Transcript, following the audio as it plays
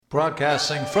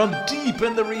Broadcasting from deep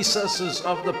in the recesses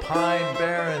of the Pine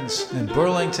Barrens in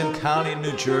Burlington County,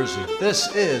 New Jersey.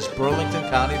 This is Burlington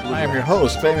County Bluegrass. I am your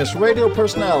host, famous radio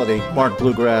personality, Mark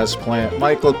Bluegrass Plant.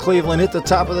 Michael Cleveland hit the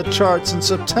top of the charts in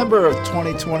September of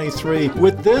 2023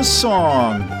 with this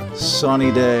song,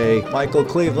 Sunny Day. Michael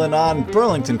Cleveland on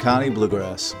Burlington County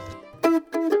Bluegrass.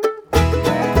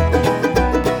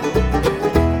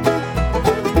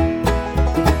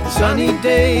 Sunny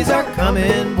days are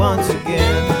coming once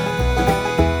again.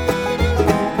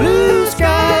 Blue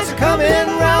skies are coming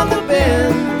round the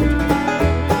bend.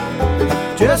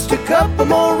 Just a couple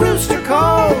more rooster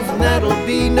calls and that'll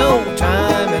be no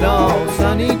time at all.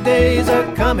 Sunny days are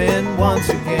coming once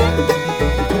again.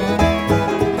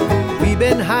 We've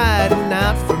been hiding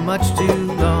out for much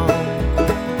too long.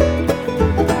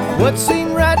 What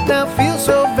seemed right now feels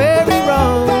so very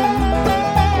wrong.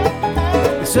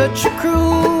 It's such a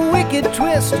cruel, wicked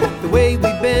twist, the way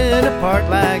we've been apart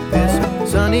like this.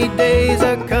 Sunny days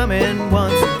are coming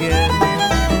once again.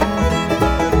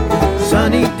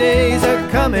 Sunny days are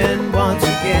coming once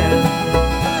again.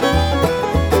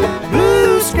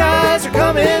 Blue skies are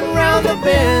coming round the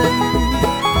bend.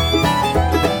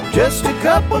 Just a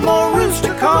couple more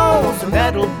rooster calls and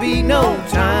that'll be no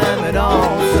time at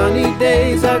all. Sunny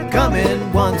days are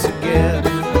coming once again.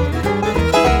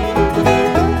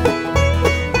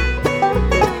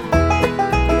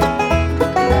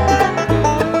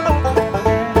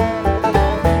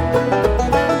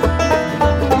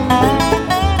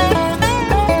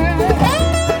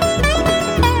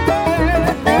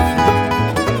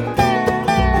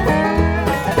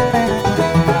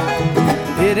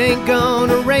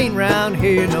 Round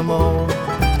here no more.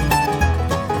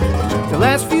 The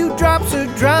last few drops are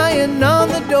drying on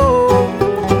the door.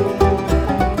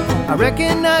 I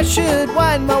reckon I should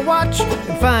wind my watch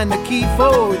and find the key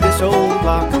for this old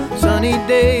lock. Sunny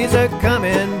days are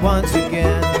coming once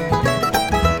again.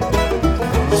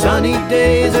 Sunny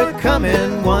days are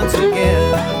coming once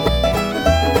again.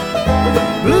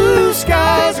 Blue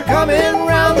skies are coming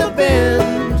round the bend.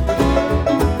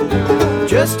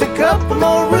 Just a couple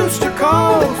more rooster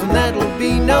calls and that'll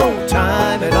be no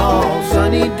time at all.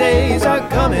 Sunny days are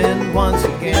coming once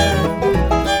again.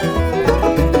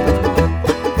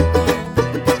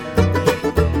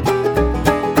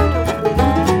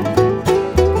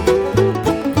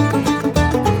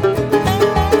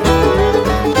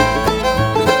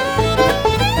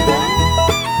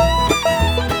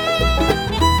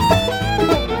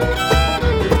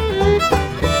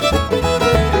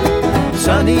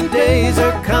 Sunny days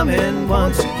are coming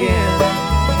once again.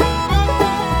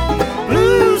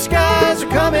 Blue skies are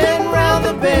coming round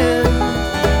the bend.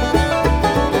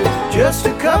 Just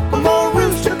a couple more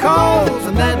rooster calls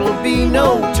and that'll be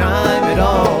no time at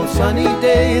all. Sunny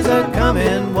days are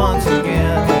coming once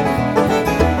again.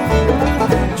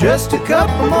 Just a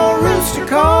couple more rooster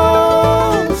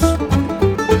calls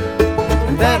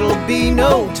and that'll be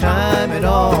no time at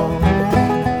all.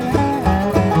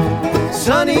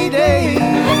 Sunny days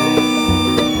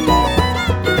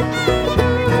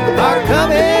are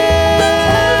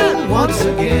coming once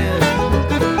again.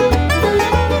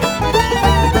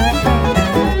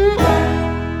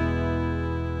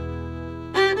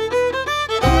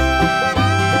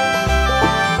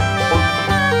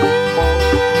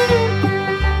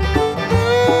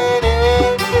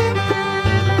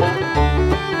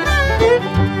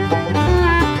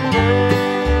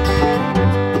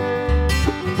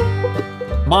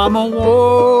 Mama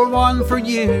wore one for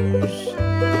years,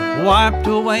 wiped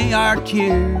away our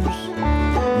tears,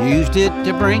 used it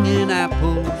to bring in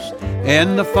apples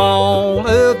in the fall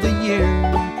of the year.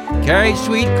 Carried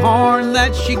sweet corn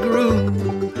that she grew,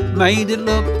 made it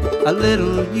look a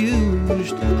little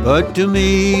used, but to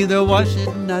me there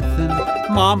wasn't nothing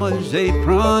Mama's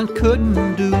apron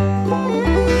couldn't do.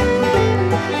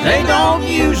 They don't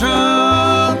use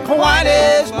them quite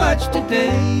as much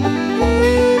today.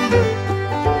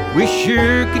 We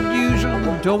sure could use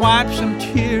them to wipe some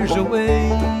tears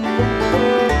away.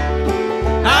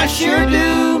 I sure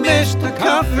do miss the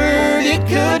comfort it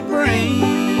could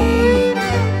bring,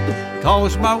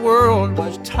 'cause my world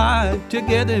was tied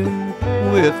together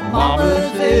with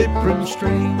Mama's apron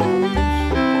strings.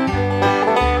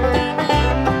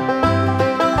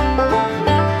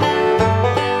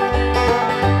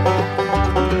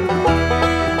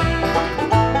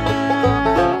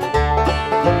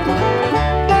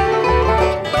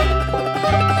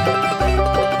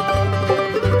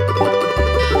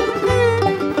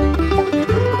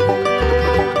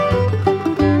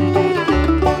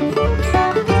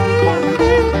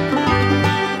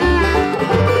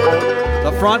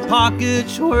 Front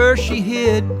pockets where she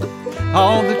hid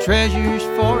all the treasures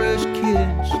for us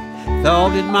kids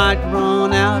thought it might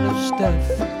run out of stuff,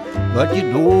 but you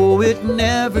know it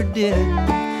never did.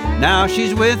 Now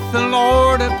she's with the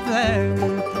Lord up there,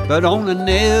 but on a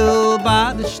nail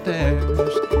by the stairs.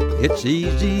 It's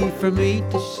easy for me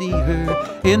to see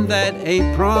her in that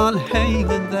apron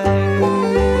hanging there.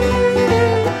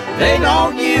 They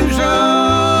don't use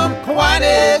them quite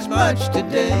as much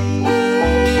today.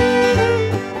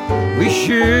 We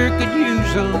sure could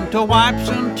use them to wipe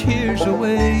some tears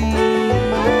away.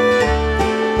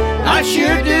 I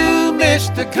sure do miss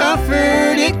the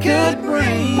comfort it could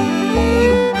bring,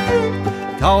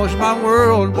 'cause my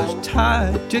world was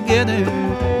tied together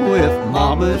with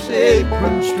Mama's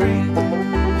apron strings.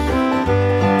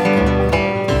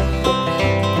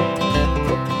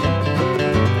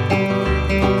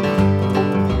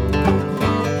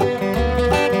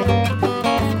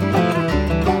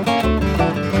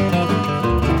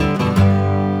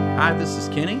 Hi, this is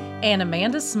Kenny. And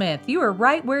Amanda Smith. You are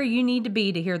right where you need to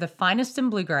be to hear the finest in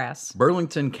bluegrass.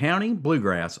 Burlington County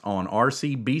Bluegrass on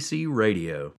RCBC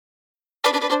Radio.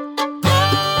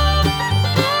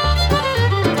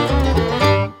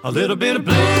 A little bit of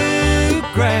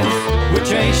bluegrass will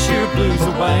chase your blues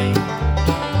away.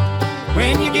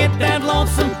 When you get that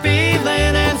lonesome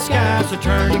feeling and skies are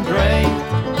turning gray,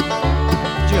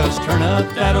 just turn up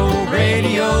that old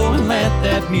radio and let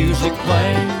that music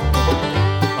play.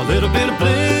 A little bit of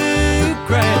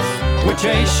bluegrass will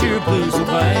chase your blues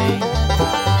away.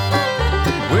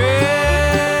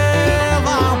 Well,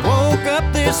 I woke up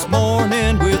this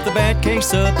morning with a bad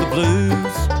case of the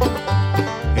blues.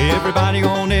 Everybody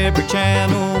on every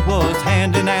channel was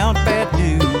handing out bad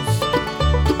news.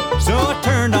 So I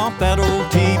turned off that old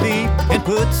TV and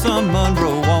put some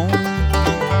Monroe on.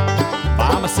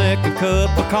 By my second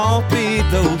cup of coffee,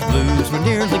 those blues were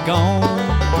nearly gone.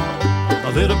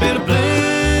 A little bit of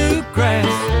bluegrass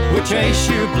will chase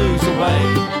your blues away.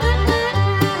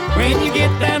 When you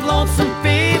get that lonesome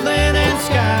feeling and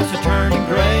skies are turning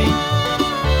gray,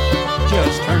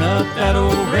 just turn up that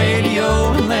old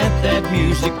radio and let that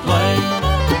music play.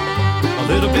 A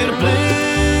little bit of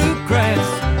bluegrass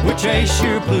will chase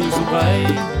your blues away.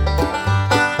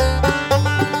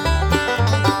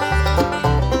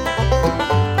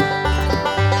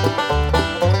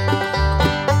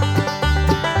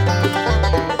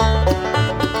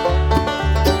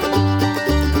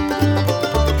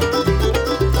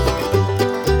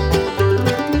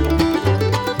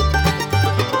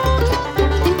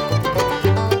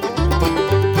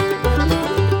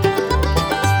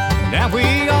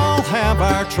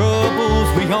 Troubles,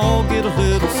 we all get a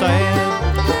little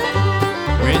sad.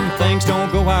 When things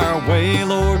don't go our way,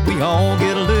 Lord, we all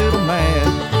get a little mad.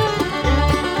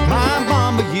 My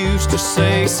mama used to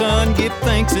say, son, give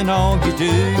thanks in all you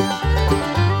do,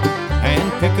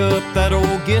 and pick up that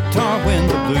old guitar when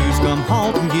the blues come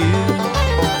haunting you.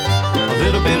 A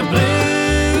little bit of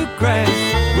bluegrass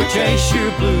will chase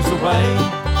your blues away.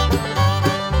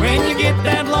 When you get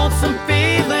that lonesome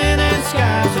feeling and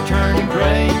skies are turning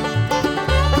gray,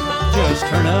 just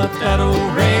turn up that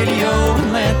old radio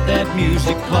and let that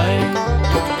music play.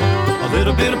 A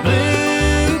little bit of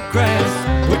bluegrass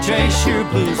will chase your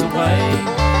blues away.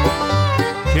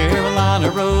 Carolina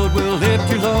Road will lift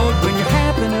your load when you're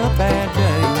having a bad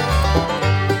day.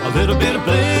 A little bit of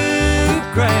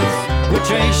bluegrass will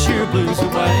chase your blues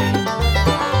away.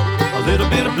 A little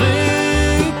bit of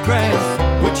bluegrass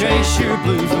will chase your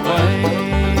blues away.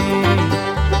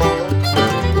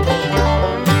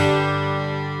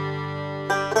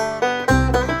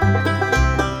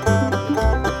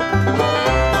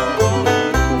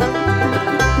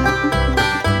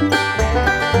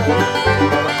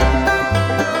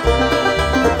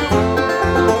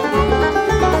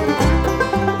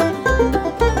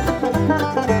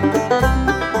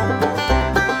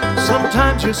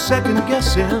 Sometimes you're second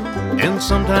guessing, and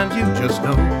sometimes you just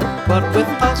know. But with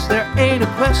us there ain't a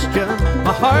question,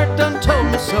 my heart done told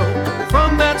me so.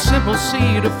 From that simple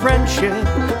seed of friendship,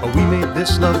 we made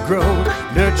this love grow.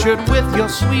 Nurtured with your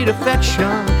sweet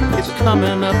affection, it's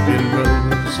coming up in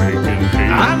rows.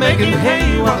 I'm making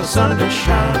hay while the sun does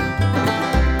shine.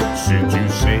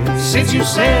 Since you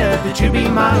said that you'd be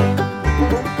mine.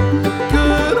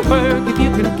 Good work if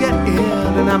you can get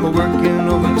in, and I'm working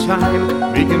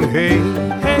overtime, making hay,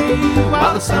 hay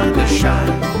while the sun does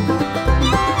shine.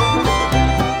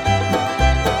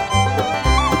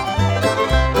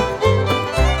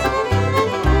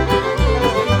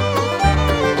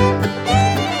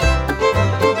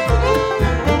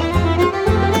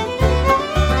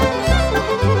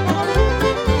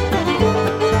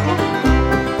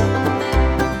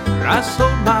 I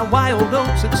sold my wild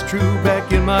oats, it's true,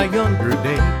 back in my younger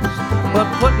days. But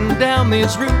putting down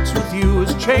these roots with you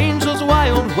has changed those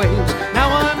wild waves. Now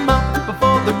I'm up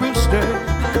before the rooster,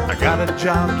 I got a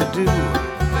job to do.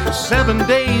 7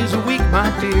 days a week,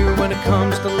 my dear, when it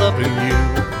comes to loving you.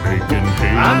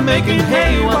 I'm making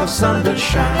hay while the sun does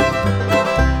shine.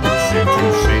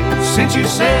 Since you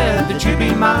said that you'd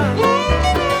be mine.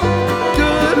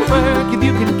 Good work if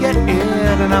you can get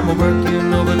it, and I'm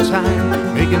working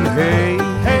overtime, making hay,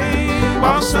 hay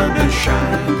while the sun does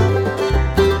shine.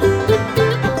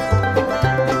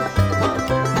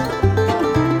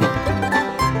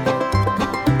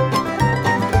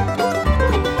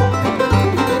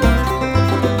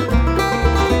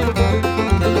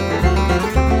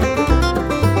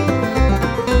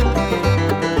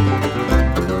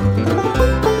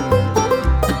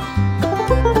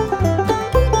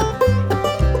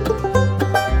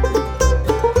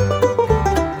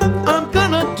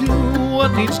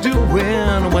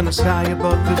 When the sky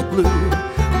above is blue,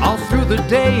 all through the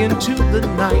day into the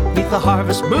night, neath the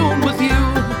harvest moon with you.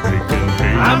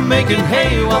 I'm making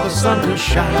hay while the sun does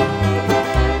shine.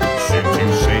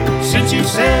 Since you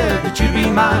said that you'd be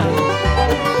mine.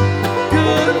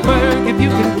 Good work if you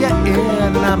can get in,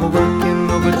 and I'm working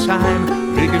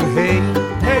overtime, making hay,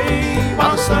 hay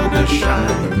while the sun does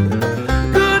shine.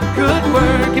 Good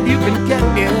work if you can get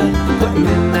in, putting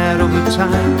in that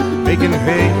overtime, making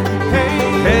hay,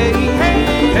 hay, hay, hey,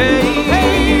 hey,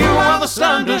 hey, while the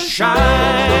sun does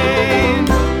shine.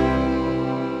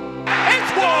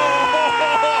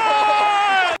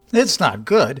 It's not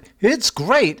good. It's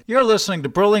great. You're listening to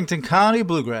Burlington County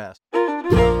Bluegrass.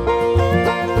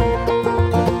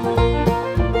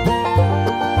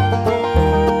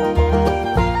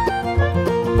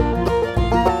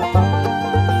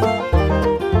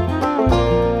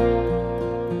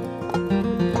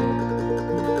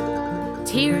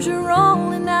 Tears are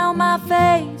rolling down my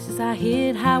face as I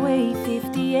hit Highway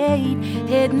 58,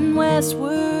 heading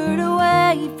westward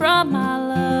away from my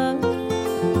love.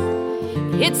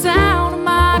 It's out of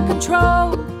my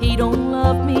control, he don't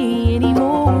love me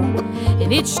anymore,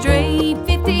 and it's straight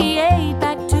 58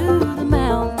 back to the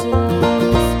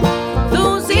mountains.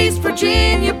 Those East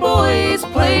Virginia boys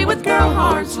play with girl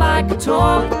hearts like a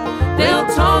toy. They'll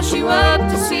toss you up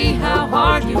to see how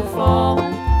hard you'll fall.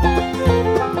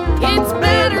 It's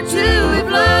better to have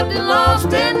loved and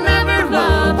lost and never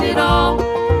loved at all.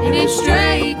 And it's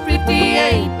straight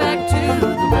 58 back to the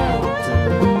mountains.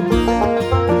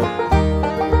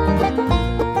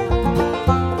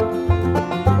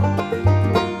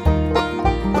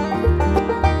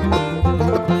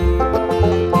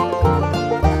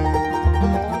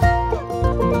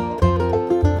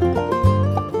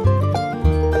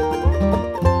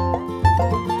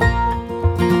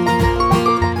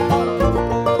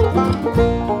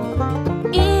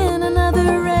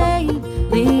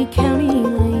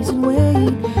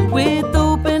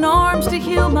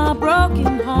 My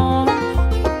broken heart,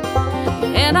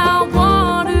 and I'll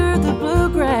water the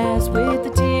bluegrass with the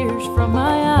tears from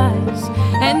my eyes,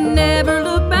 and never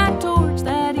look back towards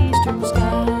that eastern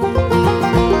sky.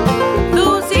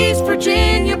 Those East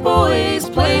Virginia boys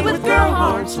play with girl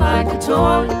hearts like a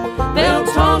toy. They'll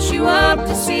toss you up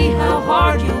to see how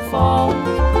hard you'll fall.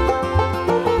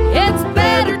 It's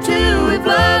better to have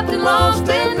loved and lost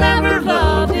and never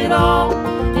loved at all.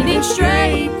 And it's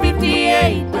straight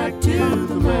 58 back to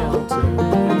the mountains.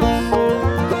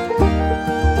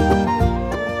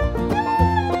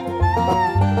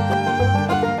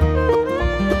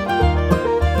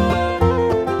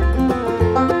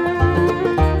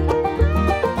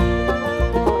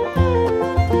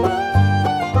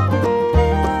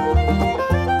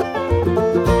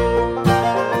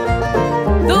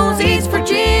 Those East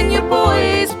Virginia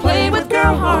boys play with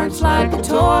girl hearts like a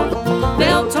toy.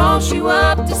 They'll toss you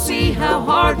up to see how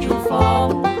hard you'll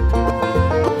fall.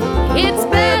 It's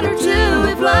better to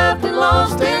have loved and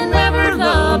lost and never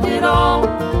loved at all.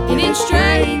 And it's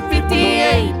straight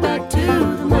 58 back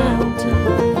to the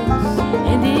mountains.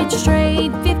 And it's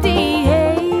straight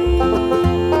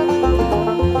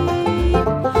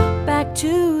 58 back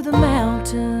to the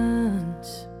mountains.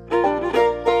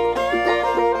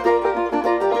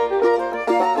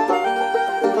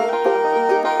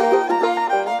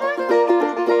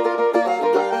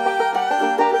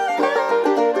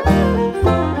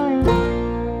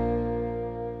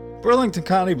 Burlington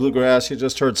County Bluegrass, you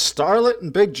just heard Scarlett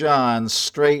and Big John,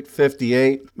 straight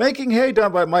 58. Making Hay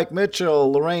done by Mike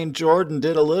Mitchell. Lorraine Jordan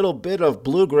did a little bit of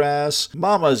bluegrass.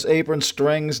 Mama's Apron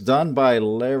Strings done by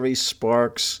Larry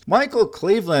Sparks. Michael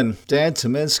Cleveland, Dan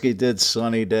Tominski did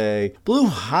Sunny Day. Blue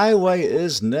Highway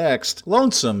is next.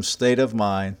 Lonesome State of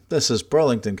Mind. This is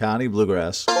Burlington County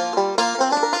Bluegrass.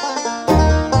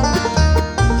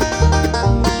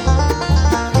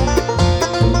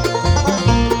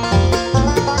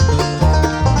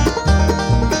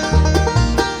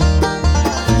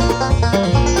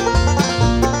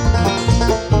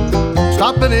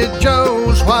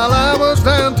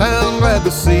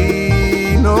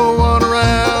 see no one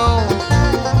around.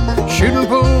 Shooting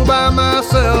pool by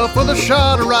myself with a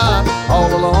shot of rye,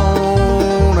 all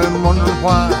alone and wondering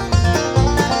why.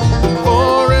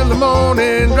 4 in the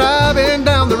morning, driving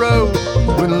down the road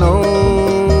with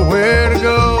nowhere to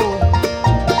go.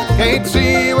 Can't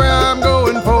see where I'm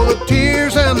going for the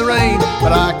tears and the rain,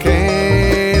 but I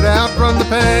can't outrun the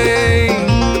pain.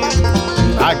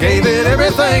 I gave it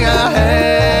everything I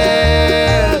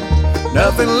had,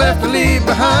 nothing left to leave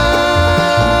behind.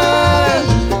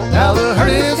 Now the hurt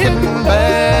is hitting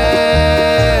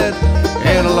bad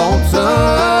in a lonesome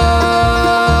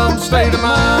state of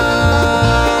mind.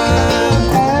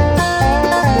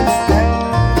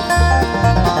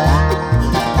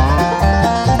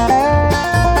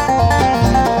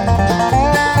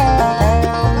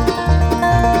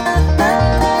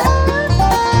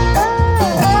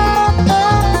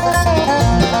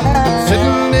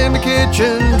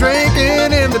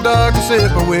 Drinking in the dark, a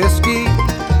sip of whiskey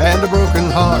and a broken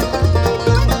heart.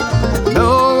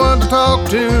 No one to talk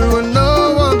to and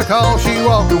no one to call. She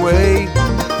walked away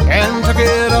and took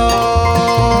it all.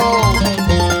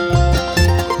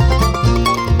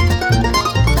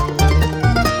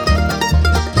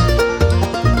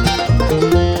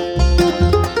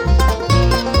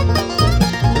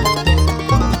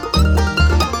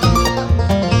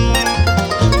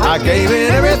 I gave it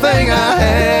everything I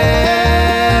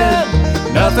had,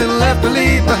 nothing left to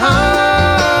leave behind.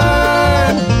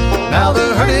 Now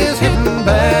the hurt is hitting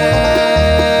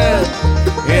bad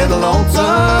in a lonesome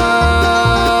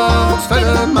state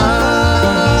of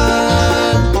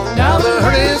mind. Now the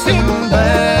hurt is hitting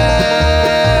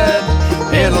bad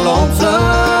in a lonesome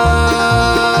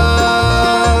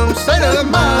state of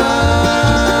mind.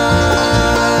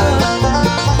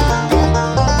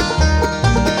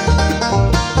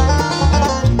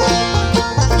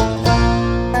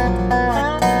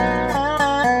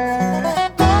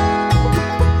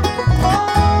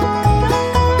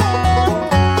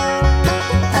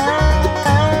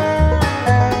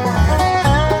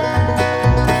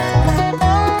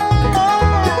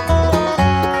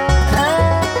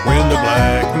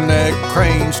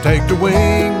 Take the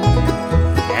wing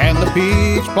and the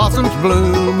peach blossoms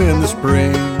bloom in the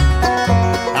spring.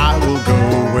 I will go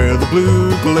where the blue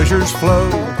glaciers flow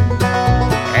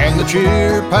and the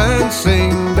cheer pines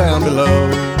sing down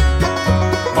below.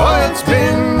 Oh, it's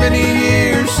been many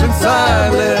years since I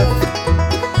left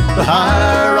the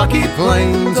high rocky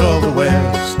plains of the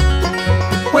west.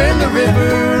 When the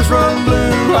rivers run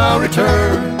blue, I'll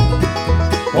return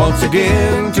once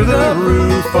again to the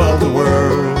roof of the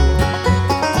world.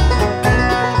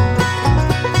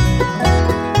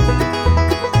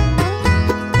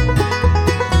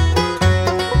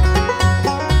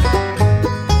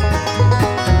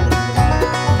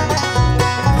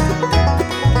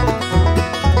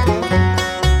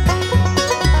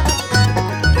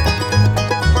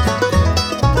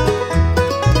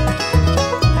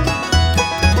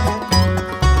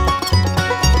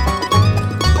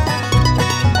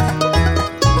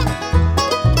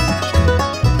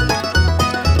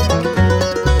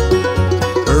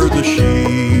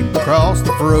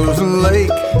 Frozen lake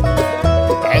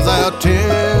as out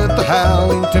tent the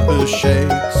howling tempest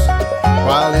shakes,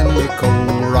 while in the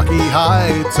cold rocky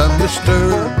heights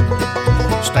undisturbed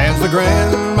stands the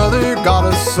grandmother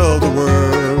goddess of the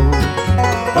world.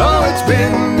 Oh, it's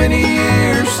been many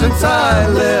years since I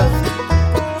left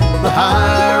the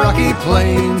high rocky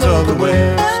plains of the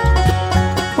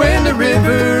west. When the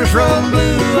rivers run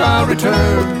blue, I'll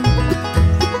return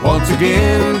once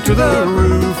again to the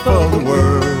roof of the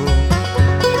world.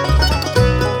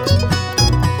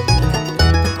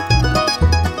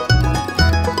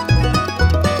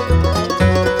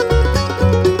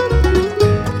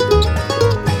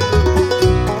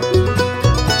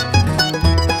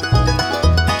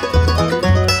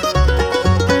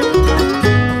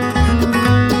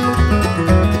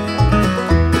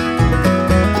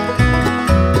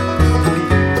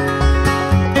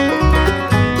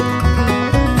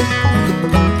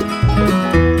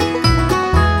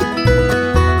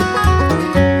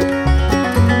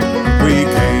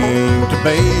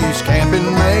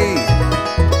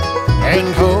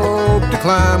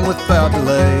 Without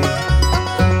delay,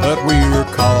 but we were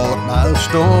caught by a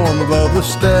storm above the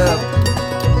steppe,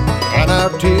 and our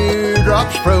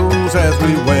teardrops froze as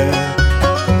we wept.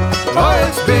 Oh,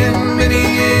 it's been many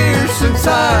years since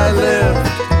I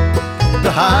left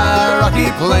the high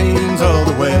rocky plains of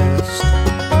the west.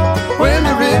 When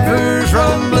the rivers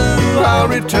run blue, I'll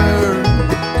return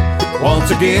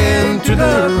once again to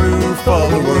the roof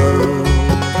of the world.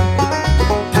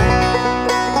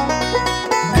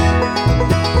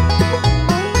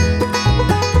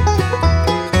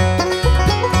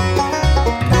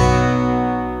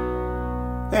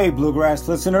 Hey, Bluegrass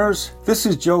listeners, this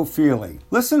is Joe Feely.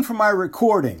 Listen for my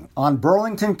recording on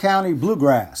Burlington County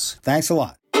Bluegrass. Thanks a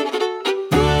lot.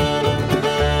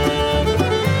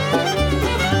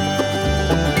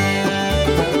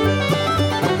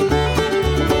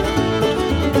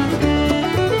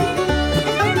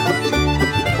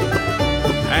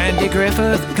 Andy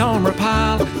Griffith, Comer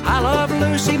Pyle, I Love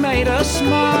Lucy made us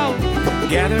smile.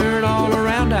 Gathered all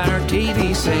around our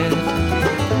TV set.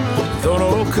 Though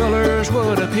no colors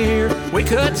would appear, we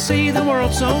could see the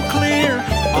world so clear.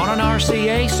 On an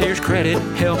RCA Sears credit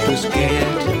helped us get.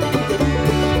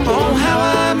 Oh, how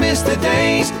I miss the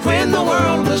days when the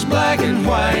world was black and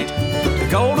white. The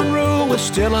golden rule was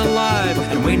still alive,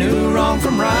 and we knew wrong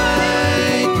from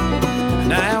right.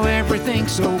 Now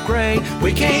everything's so gray,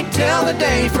 we can't tell the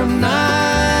day from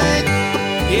night.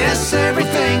 Yes,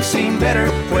 everything seemed better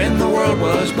when the world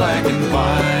was black and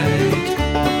white.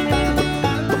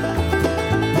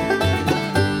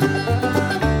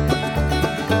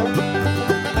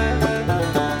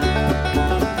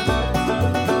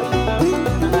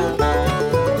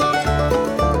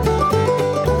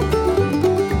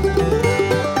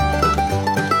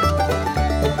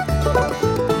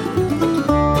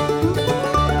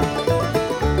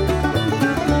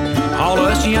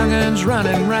 Young'uns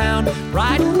running round,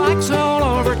 riding bikes all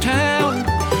over town.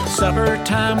 Supper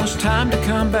time was time to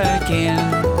come back in.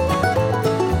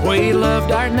 We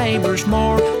loved our neighbors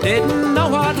more, didn't know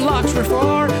what locks were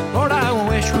for. Lord, I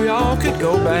wish we all could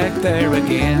go back there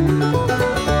again.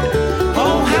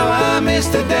 Oh, how I miss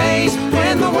the days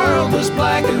when the world was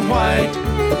black and white.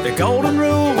 The golden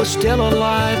rule was still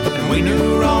alive, and we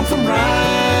knew wrong from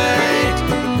right.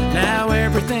 Now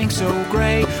everything's so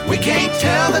gray, we can't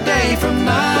tell the day from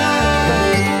night.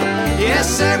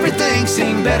 Yes, everything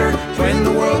seemed better when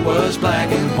the world was black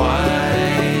and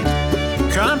white.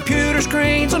 Computer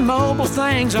screens and mobile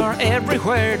things are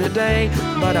everywhere today,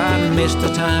 but I miss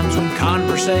the times when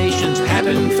conversations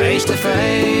happened face to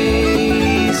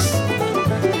face.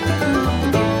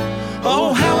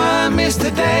 Oh, how I miss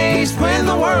the days when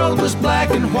the world was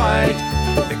black and white.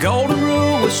 The golden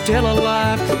rule was still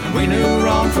alive, and we knew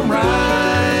wrong from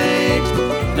right.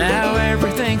 Now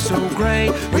everything's so gray,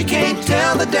 we can't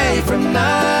tell the day from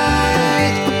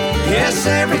night. Yes,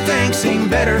 everything seemed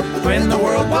better when the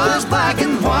world was black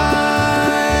and white.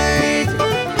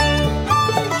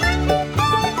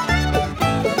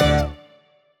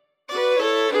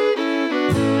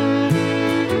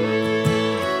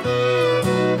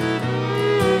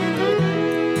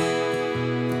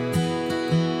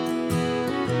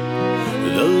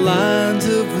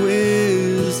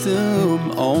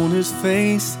 On his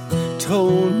face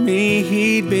told me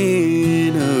he'd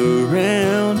been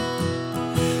around.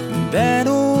 That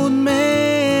old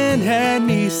man had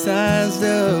me sized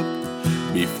up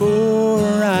before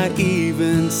I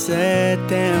even sat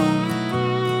down.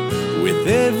 With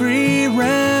every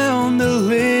round the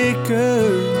liquor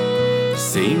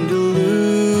seemed to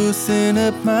loosen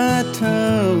up my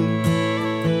tongue.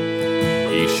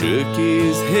 He shook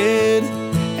his head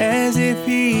as if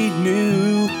he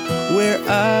knew where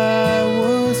I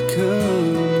was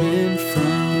coming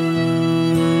from.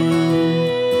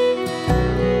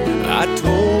 I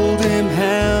told him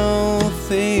how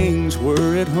things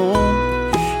were at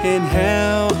home and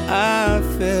how I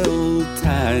felt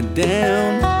tied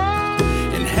down,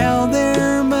 and how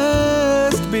there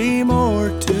must be more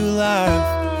to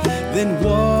life than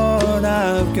what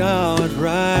I've got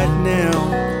right now.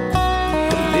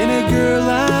 Then a girl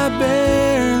I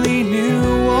barely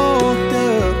knew walked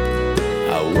up.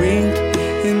 I winked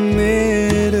and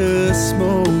lit a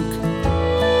smoke.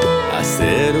 I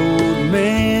said, old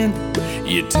man,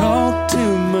 you talk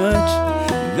too much.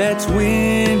 That's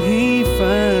when he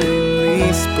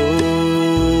finally spoke.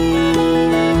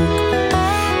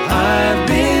 I've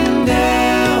been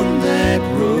down that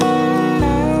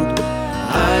road.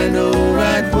 I know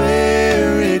right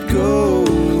where it goes.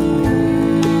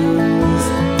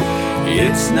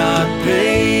 It's not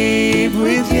paved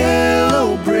with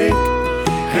yellow brick,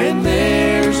 and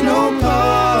there's no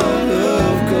pot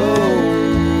of gold.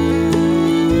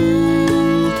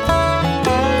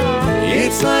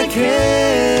 It's like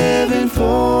heaven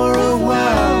for a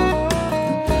while,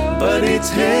 but it's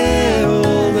hell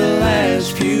the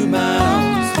last few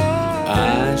miles.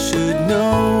 I should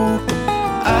know,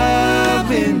 I've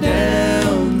been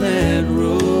down that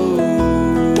road.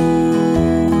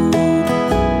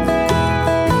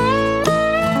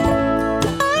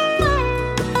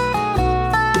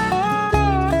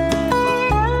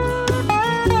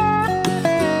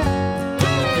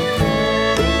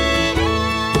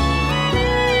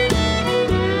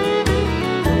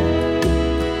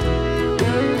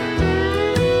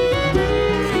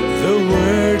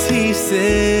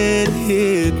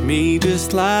 hit me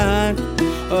just like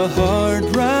a hard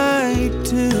right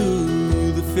to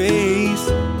the face.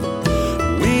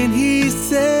 When he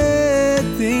said,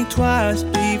 think twice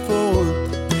before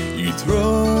you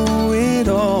throw it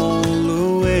all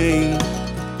away.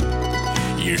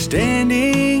 You're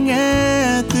standing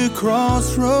at the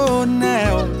crossroad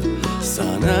now.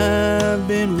 Son, I've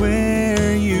been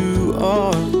where you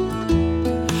are.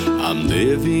 I'm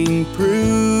living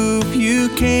proof you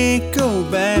can't go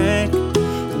back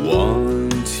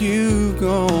once you've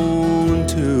gone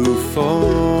too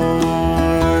far.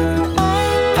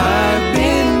 I've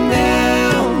been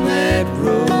down that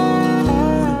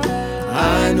road.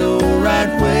 I know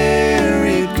right where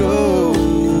it goes.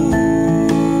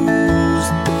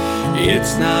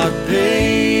 It's not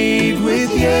paved with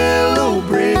yellow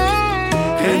brick,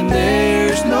 and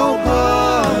there's no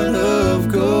pot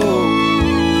of gold.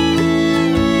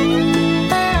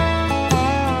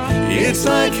 It's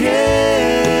like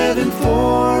heaven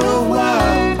for a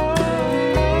while,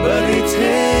 but it's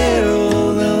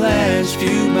hell the last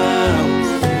few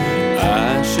miles.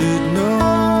 I should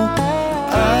know,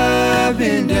 I've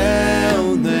been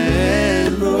down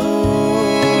that road.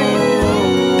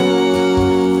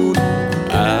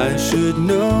 I should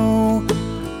know,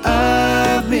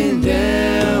 I've been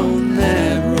down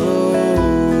that road.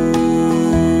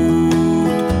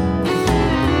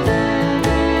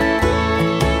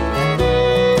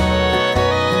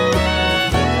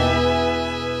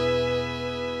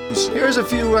 Here's a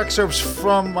few excerpts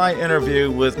from my interview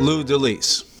with Lou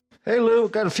DeLise. Hey Lou,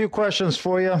 got a few questions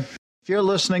for you. If you're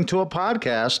listening to a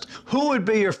podcast, who would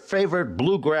be your favorite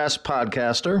bluegrass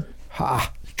podcaster?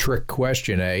 Ha, trick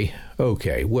question, eh?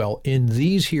 Okay, well, in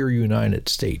these here United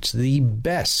States, the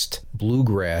best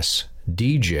bluegrass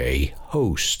DJ,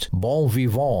 host, bon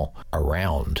vivant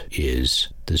around is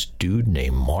this dude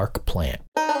named Mark Plant.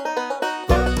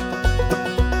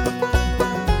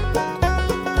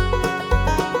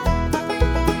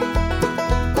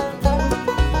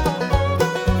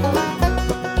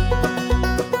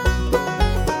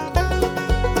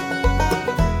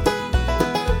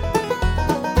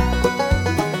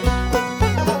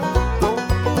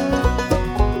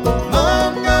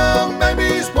 Long gone,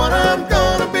 baby's what I'm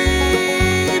gonna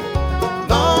be.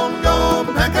 Long gone,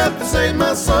 pack up to save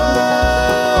my soul.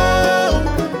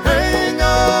 Hang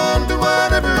on to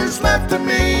whatever's left of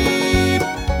me.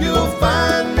 You'll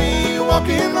find me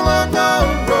walking the long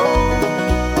gone road.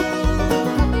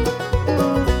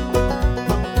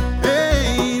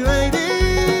 Hey lady,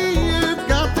 you've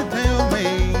got to tell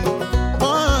me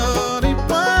what it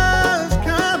was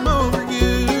come over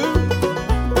you.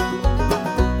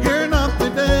 You're not the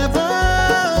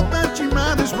devil, but you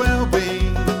might as well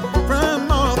be.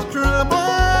 From all the trouble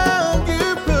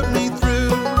you put me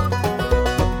through.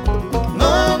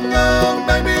 Long gone,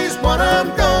 baby's what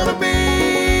I'm gonna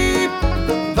be.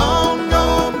 Long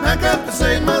gone, pack up to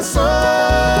save my soul.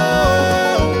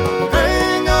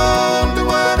 Hang on to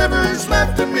whatever's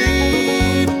left of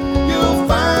me. You'll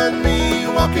find me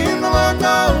walking the long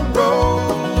gone road.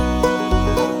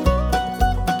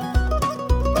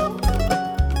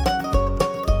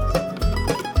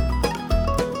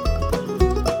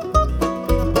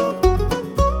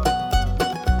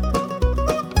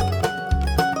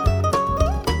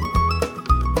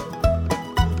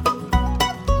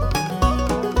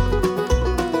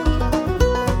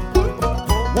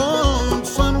 Want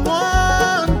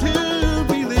someone to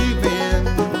believe in.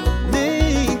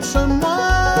 Need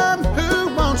someone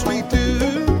who wants me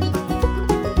to.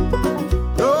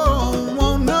 Don't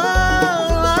want no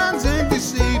lies and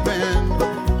deceiving.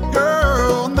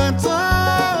 Girl, that's all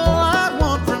I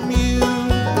want from you.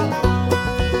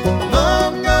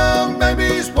 Long gone,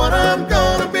 baby's what I'm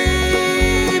gonna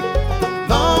be.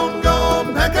 Long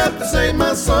gone, pack up to save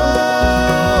my soul.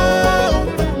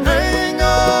 Hang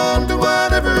on to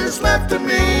whatever's left of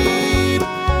me.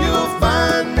 You'll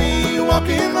find me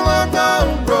walking the long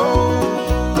gone road.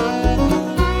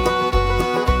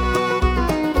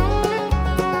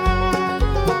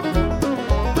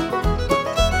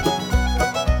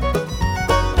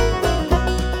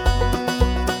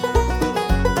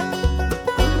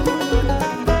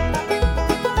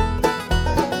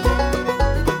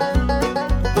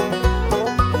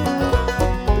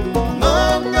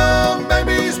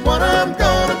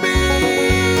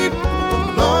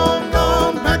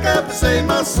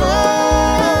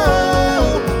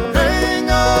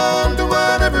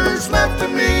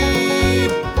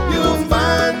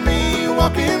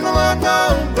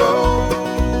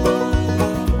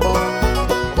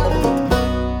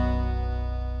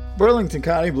 Burlington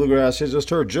County Bluegrass, you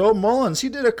just heard Joe Mullins. He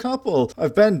did a couple.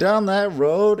 I've Been Down That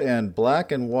Road and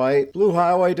Black and White. Blue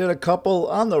Highway did a couple.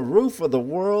 On the Roof of the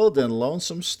World and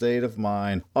Lonesome State of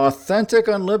Mind. Authentic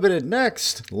Unlimited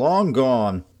next. Long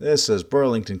Gone. This is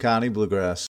Burlington County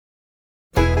Bluegrass.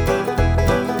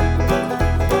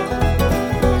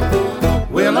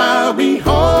 Well, I'll be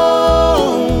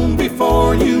home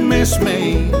before you miss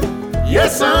me.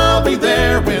 Yes, I'll be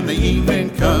there when the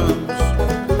evening comes.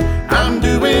 I'm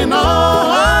doing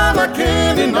all I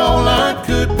can and all I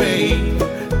could be.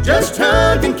 Just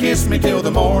hug and kiss me till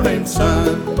the morning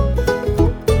sun.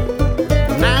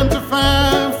 9 to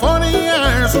 5, 40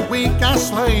 hours a week I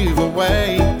slave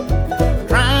away,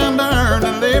 trying to earn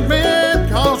a living,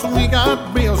 cause we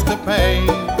got bills to pay.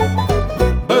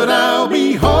 But I'll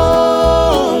be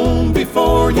home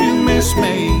before you miss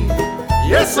me.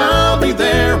 Yes, I'll be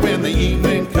there when the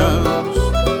evening comes.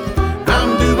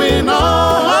 I'm doing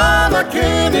all I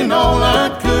can and all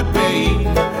I could be.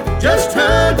 Just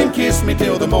hug and kiss me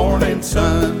till the morning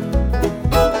sun.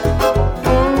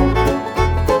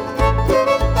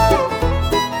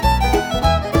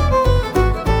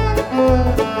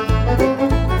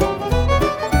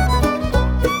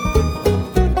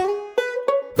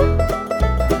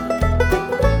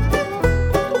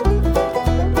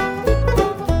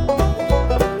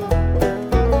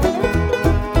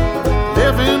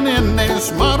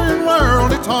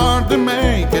 To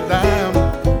make a dime.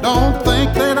 Don't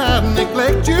think that I'd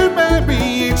neglect you,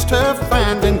 baby, it's tough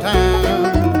finding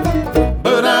time.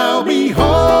 But I'll be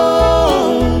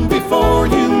home before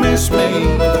you miss me.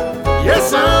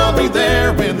 Yes, I'll be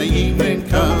there when the evening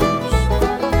comes.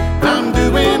 I'm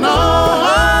doing all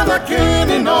I can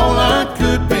and all I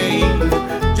could be.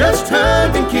 Just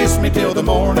hug and kiss me till the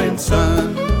morning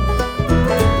sun.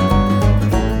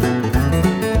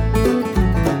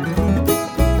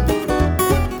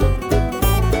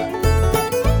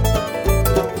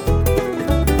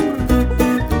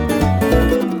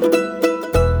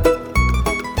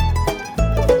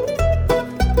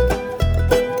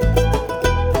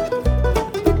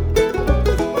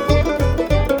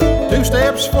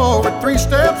 Forward, 3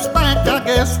 steps back, I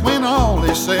guess, when all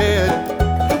is said.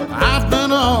 I've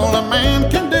done all a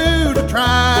man can do to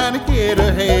try to get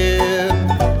ahead.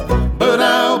 But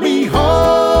I'll be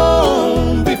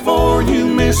home before you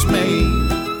miss me.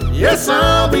 Yes,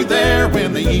 I'll be there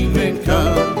when the evening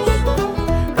comes.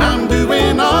 I'm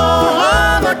doing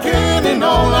all I can and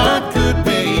all I could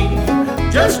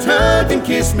be. Just hug and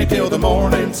kiss me till the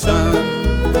morning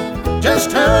sun.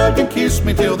 Just hug and kiss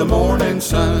me till the morning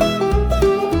sun.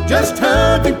 Just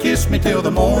hug and kiss me till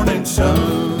the morning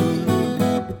sun.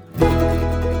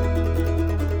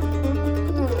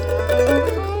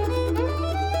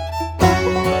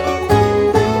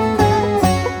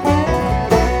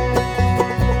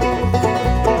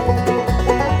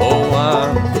 Oh,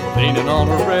 I'm leaning on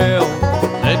a rail,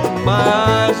 letting my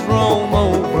eyes roam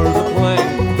over the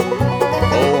plain.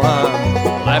 Oh,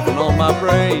 I'm laughing on my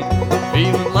brain,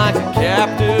 feeling like a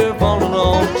captive on a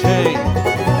long chain.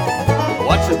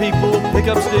 Watch the people pick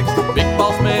up sticks, the big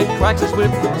boss man cracks his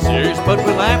whip. Serious, but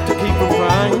we laugh to keep from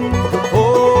crying.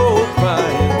 Oh,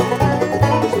 crying.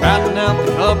 Spouting out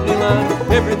the company line,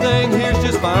 everything here's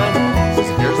just fine. Says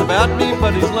he cares about me,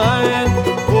 but he's lying.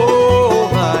 Oh,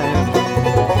 lying.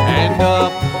 And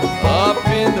up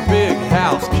in the big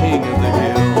house, king of the hill.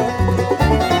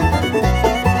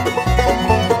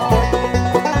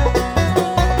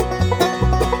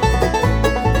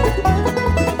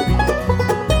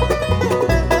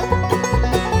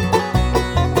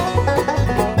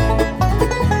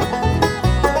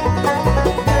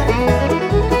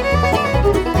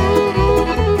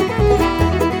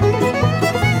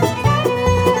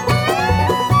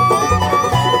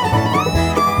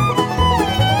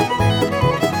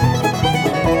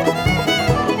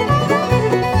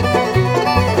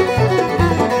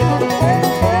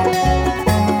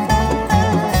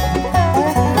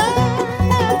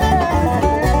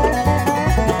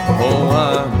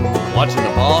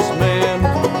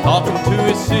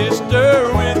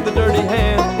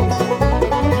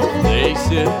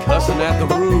 Cussing at the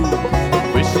rules,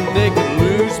 wishing they could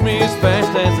lose me as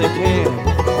fast as they can.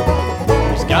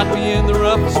 He's got me in the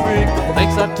roughest rig,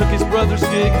 thinks I took his brother's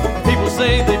gig. People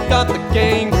say they've got the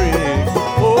gang rigged,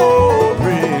 oh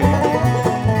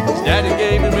rigged. His daddy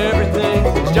gave him everything,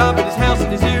 his job and his house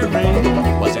and his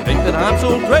earring. What's he think that I'm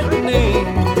so threatening,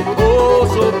 oh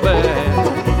so bad?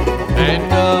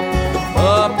 And up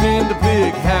in the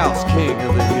big house, king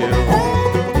of the hill.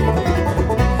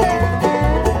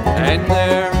 And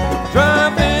they're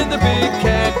driving the big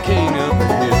cat, king of the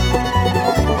hill.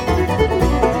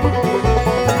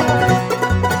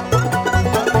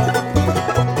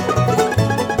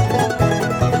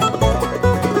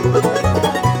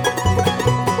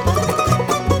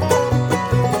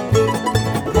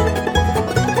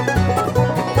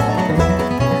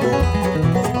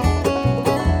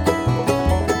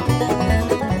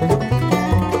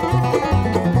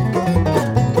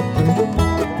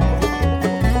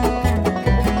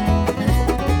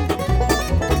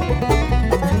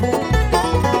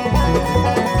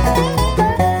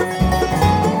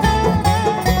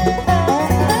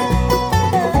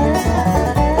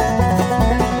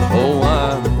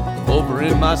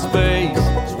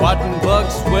 cotton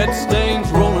bugs, sweat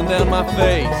stains rolling down my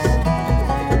face.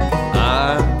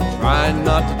 I'm trying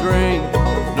not to drink,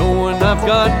 knowing I've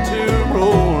got to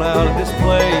roll out of this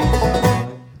place.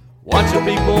 Watching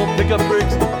people pick up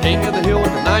bricks, king of the hill with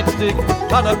a nightstick,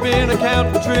 caught up in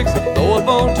accounting tricks, throw a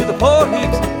bone to the poor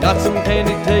hicks, got some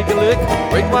candy, take a lick,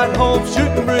 great white hope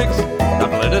shooting bricks, now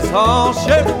let us all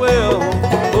share the well,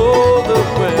 oh the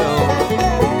well.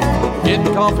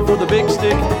 Getting coffee for the big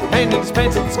stick, handing his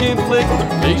pants and skin flick,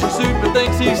 leisure suit but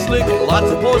thinks he's slick,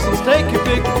 lots of poisons, take your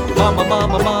pick, mama,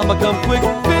 mama, mama, come quick,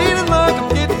 feeling like I'm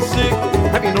getting sick,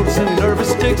 have you noticed any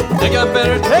nervous ticks, think I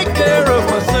better take care of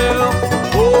myself.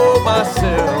 Oh,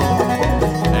 myself,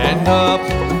 and up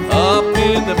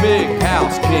in the big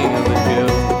house, king of the hill.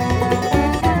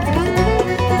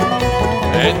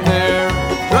 And there,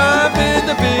 driving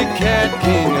the big cat,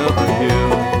 king of the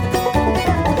hill.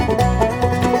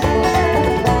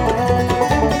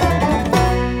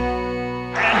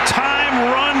 And time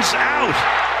runs out.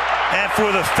 And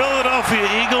for the Philadelphia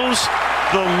Eagles,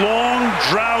 the long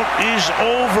drought is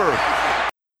over.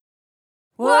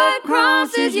 What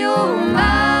crosses your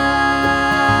mind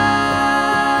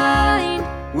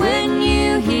when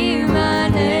you hear my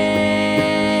name?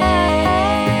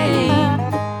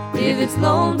 If it's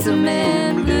lonesome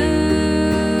and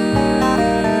blue,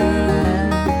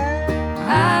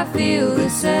 I feel the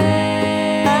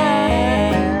same.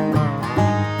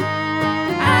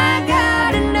 I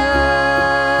gotta know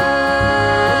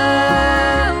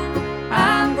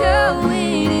I'm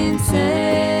going insane.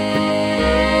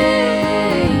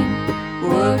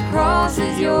 What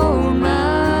crosses your mind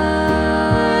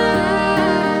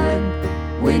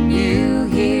when you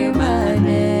hear my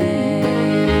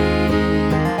name?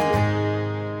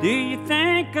 Do you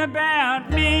think about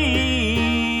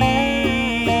me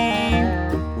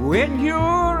when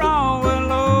you're all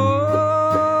alone?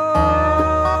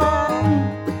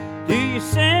 Do you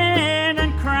sit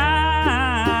and cry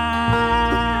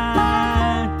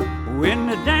when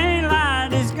the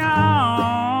daylight is gone?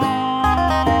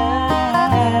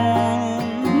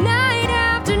 Night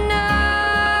after night,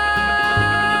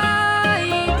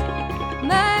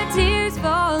 my tears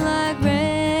fall like rain,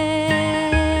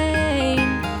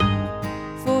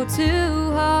 for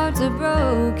two hearts are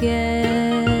broken.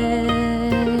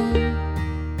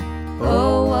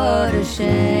 Oh, what a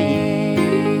shame.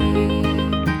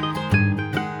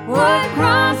 What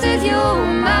crosses your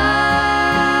mind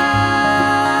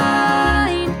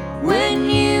when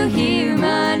you hear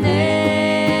my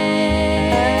name?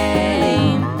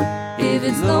 If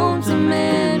it's lonesome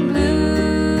and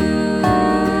blue,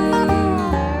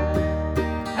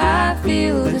 I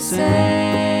feel the same.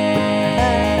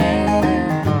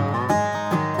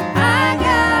 I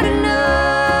gotta know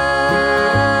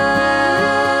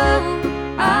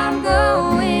I'm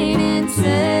going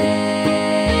insane.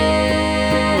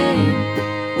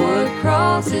 What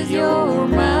crosses your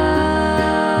mind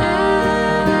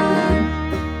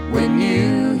when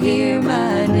you hear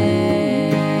my name?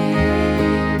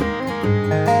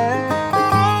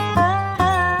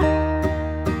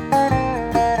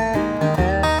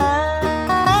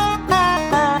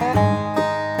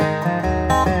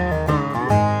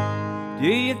 Do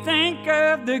you think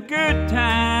of the good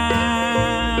times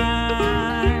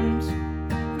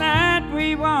that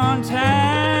we once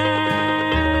had?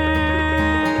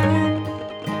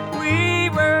 We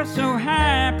were so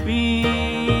happy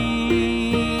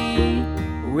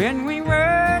when we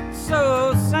were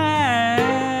so sad.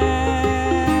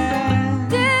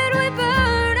 Did we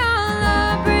burn all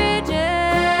our bridges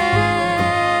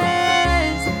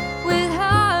with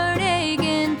heartache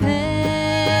and pain?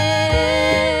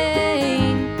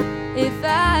 If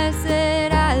I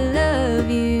said I love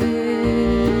you,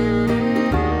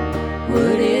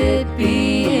 would it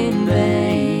be in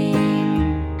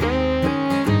vain?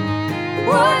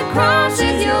 What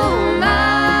crosses your mind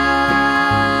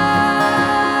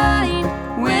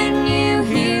when you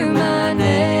hear my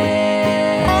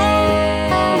name?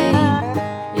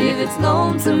 If it's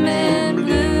lonesome and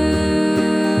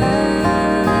blue,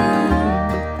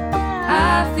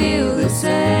 I feel the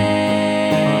same.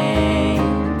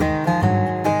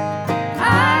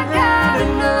 I gotta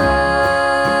know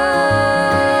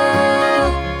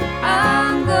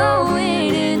I'm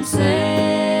going insane.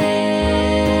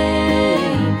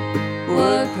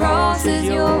 What crosses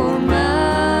your mind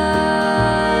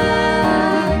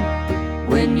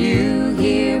when you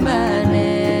hear my name?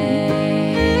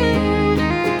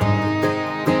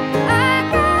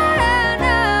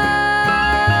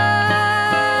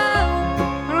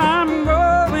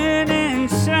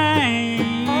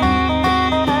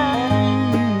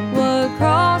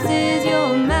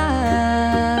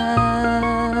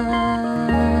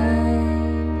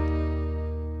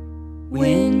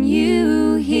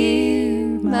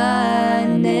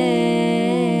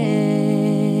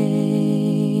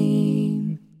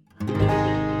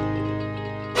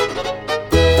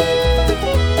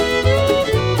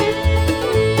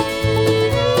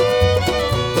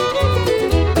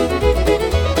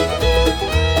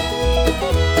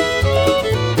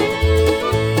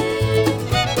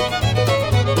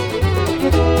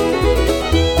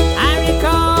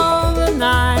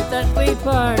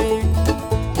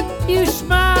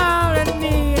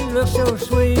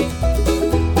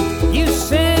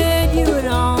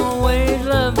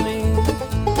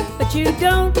 that you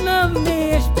don't love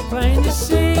me, it's plain to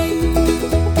see.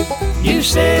 You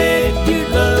said you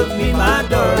loved me, my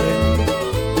darling,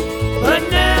 but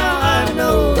now I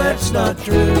know that's not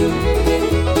true.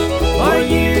 For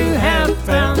you have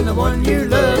found the one you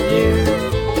love, dear.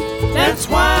 That's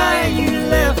why you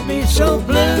left me so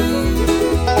blue.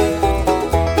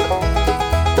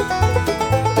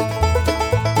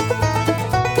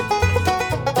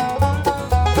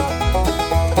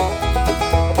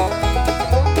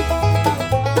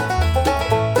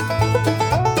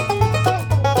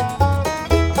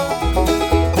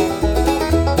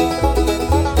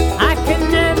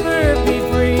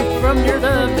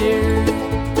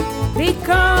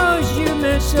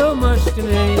 So much to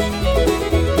me,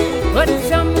 but if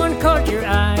someone caught your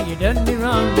eye, you done me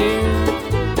wrong, dear.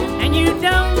 And you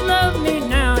don't love me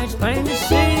now, it's plain to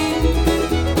see.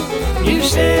 You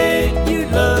said you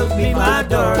loved me, my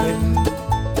darling,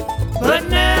 but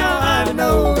now I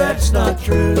know that's not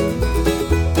true.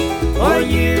 For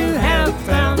you have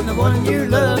found the one you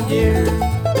love, dear.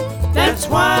 That's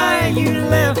why you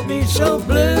left me so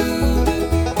blue.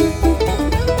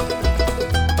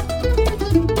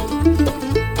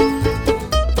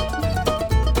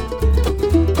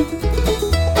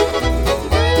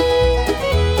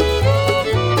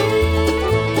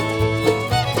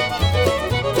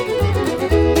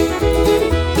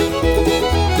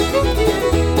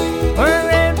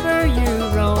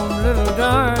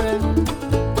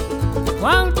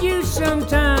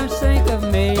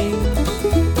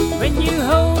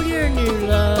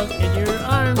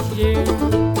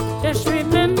 Just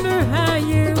remember how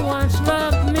you once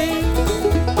loved me.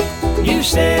 You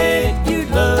said you'd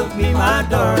love me, my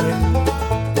darling,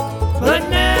 but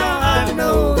now I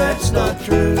know that's not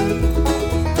true.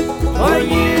 For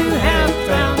you have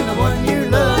found the one you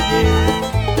love, dear.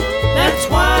 That's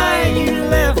why you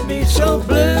left me so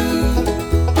blue.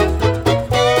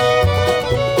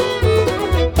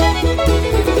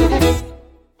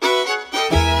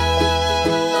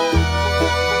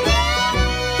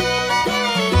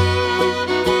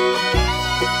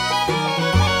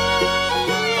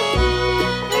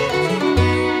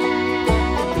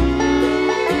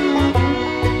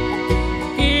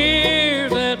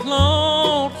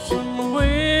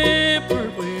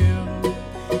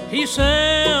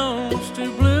 Sounds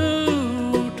too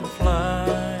blue to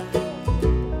fly.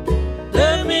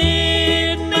 The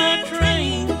midnight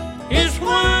train is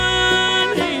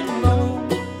winding low.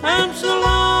 I'm so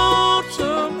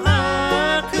lonesome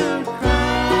I could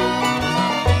cry.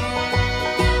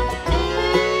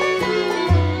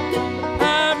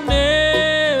 I've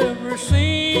never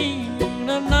seen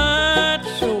a night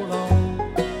so long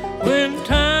when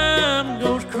time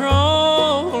goes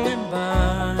crawling by.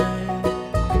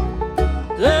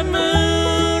 The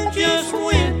moon just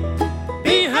went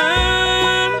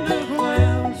behind the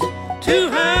clouds to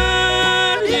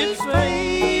hide its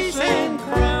face and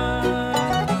cry.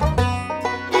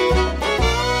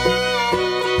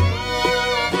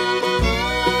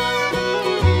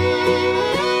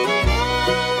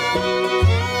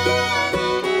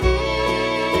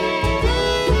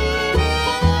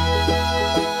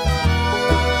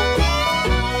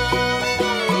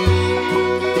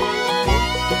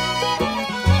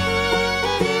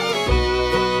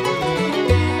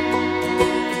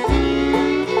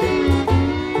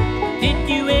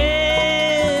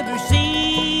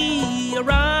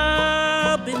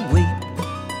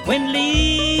 When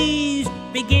leaves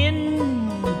begin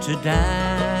to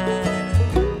die,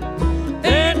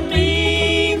 that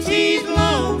means he's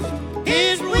lost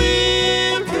his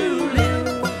will to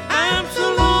live. I'm so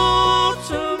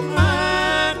lonesome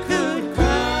I could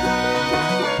cry.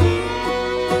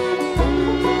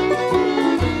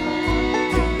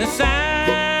 The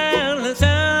silence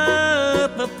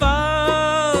up a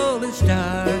falling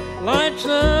star lights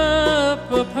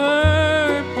up a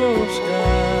purple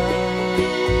sky.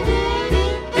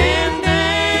 And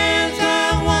as I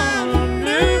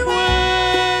wonder why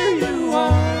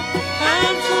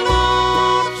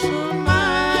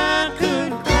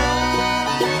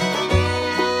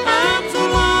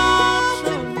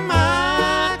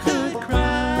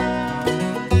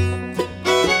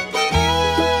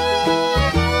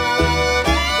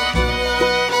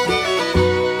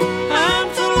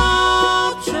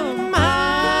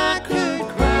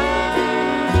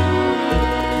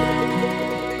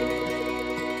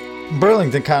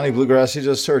Burlington County Bluegrass, you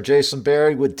just heard Jason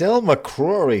Barre with Del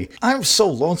McCrory. I'm so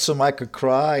lonesome I could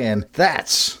cry, and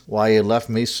that's why you left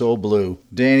me so blue.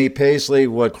 Danny Paisley,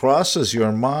 What Crosses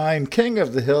Your Mind, King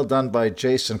of the Hill, done by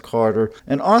Jason Carter,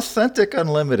 and Authentic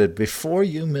Unlimited, Before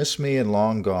You Miss Me and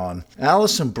Long Gone.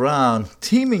 Alison Brown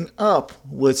teaming up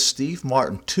with Steve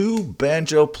Martin, two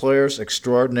banjo players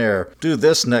extraordinaire, do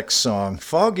this next song,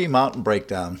 Foggy Mountain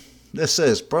Breakdown. This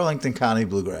is Burlington County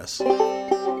Bluegrass.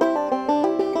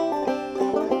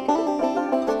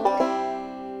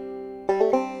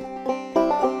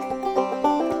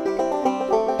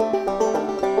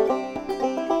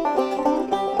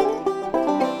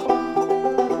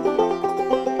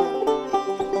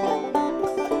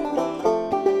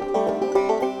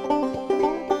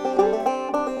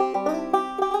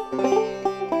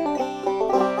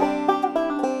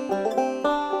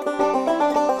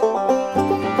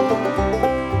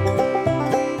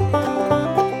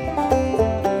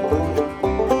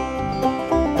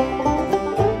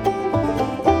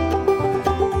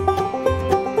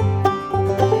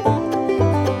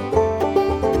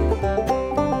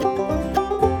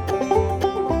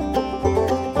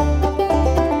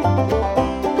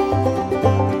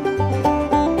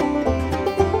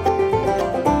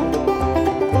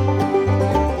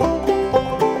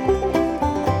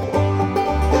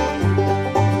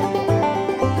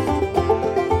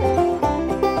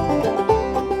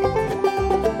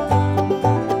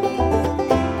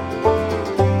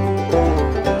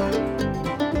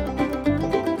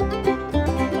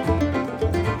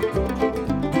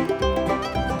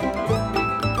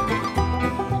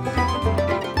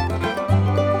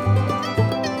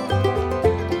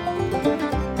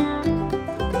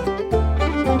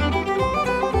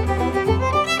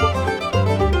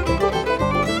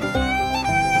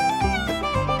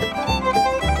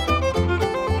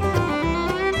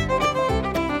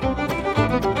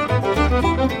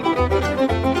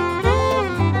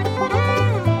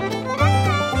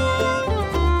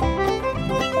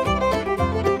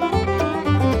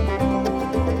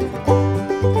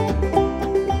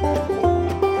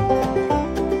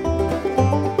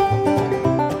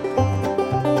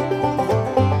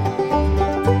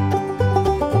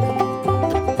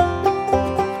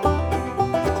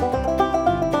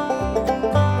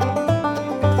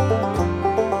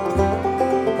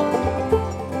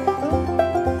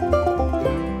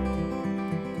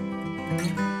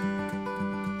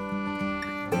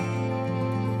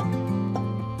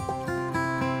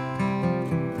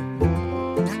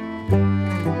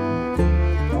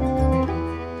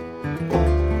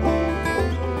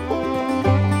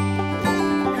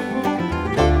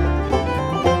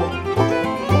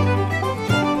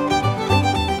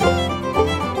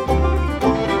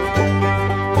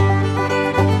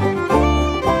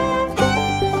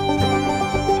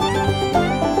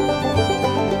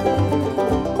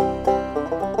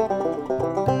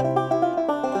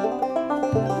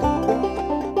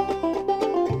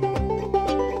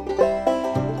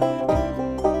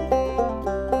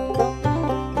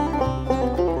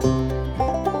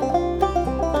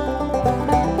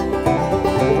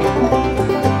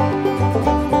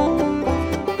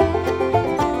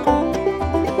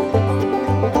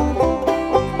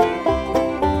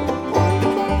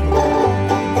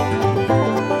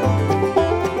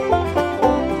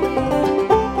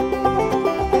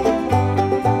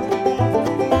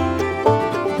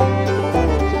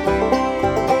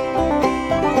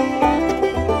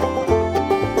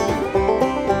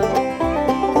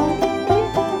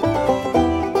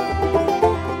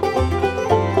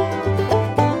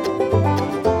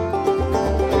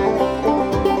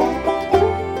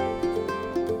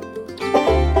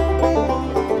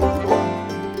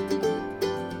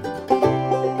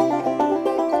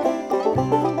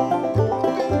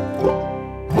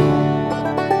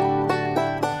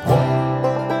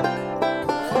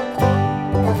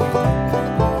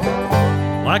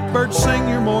 Blackbirds sing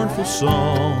your mournful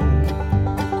song,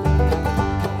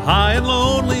 high and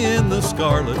lonely in the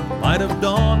scarlet light of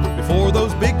dawn, before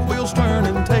those big wheels turn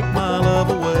and take my love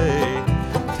away,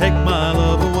 take my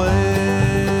love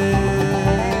away.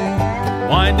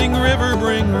 Winding river,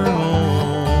 bring her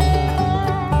home,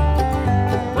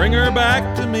 bring her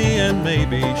back to me, and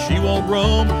maybe she won't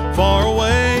roam far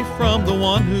away from the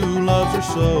one who loves her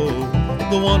so,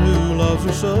 the one who loves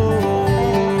her so.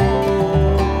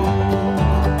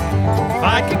 If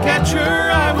I could catch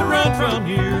her, I would run from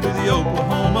here to the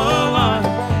Oklahoma line,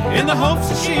 in the hopes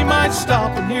that she might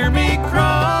stop and hear me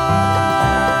cry,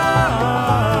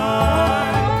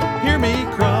 hear me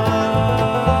cry.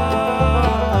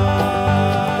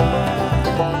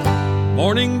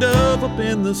 Morning dove up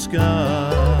in the sky,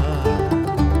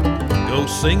 go go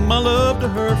sing my love to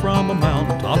her from a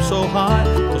mountaintop so high.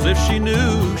 'Cause if she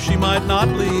knew, she might not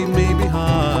leave me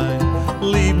behind,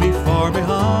 leave me far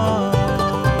behind.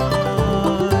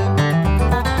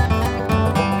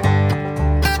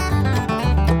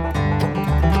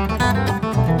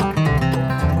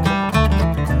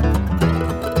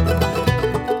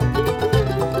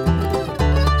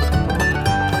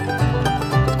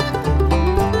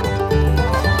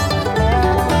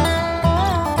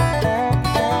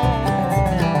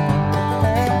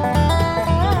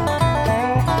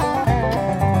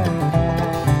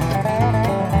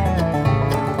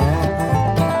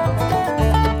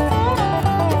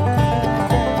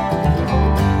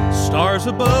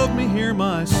 Above me hear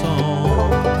my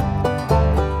song.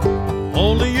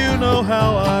 Only you know how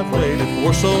I've waited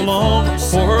for so long.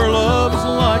 For her love is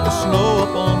like the snow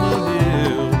up on the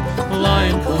hill,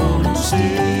 lying cold and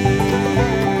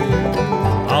still.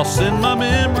 I'll send my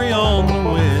memory on the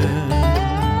wind.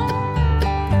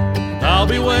 I'll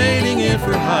be waiting if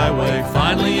her highway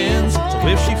finally ends. So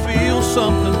if she feels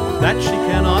something that she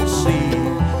cannot see,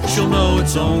 she'll know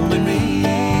it's only me.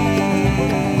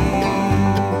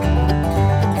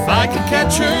 If I could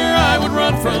catch her, I would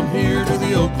run from here to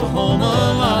the Oklahoma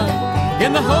line,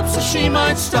 in the hopes that she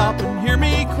might stop and hear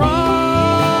me cry,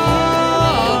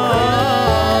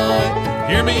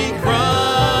 hear me cry.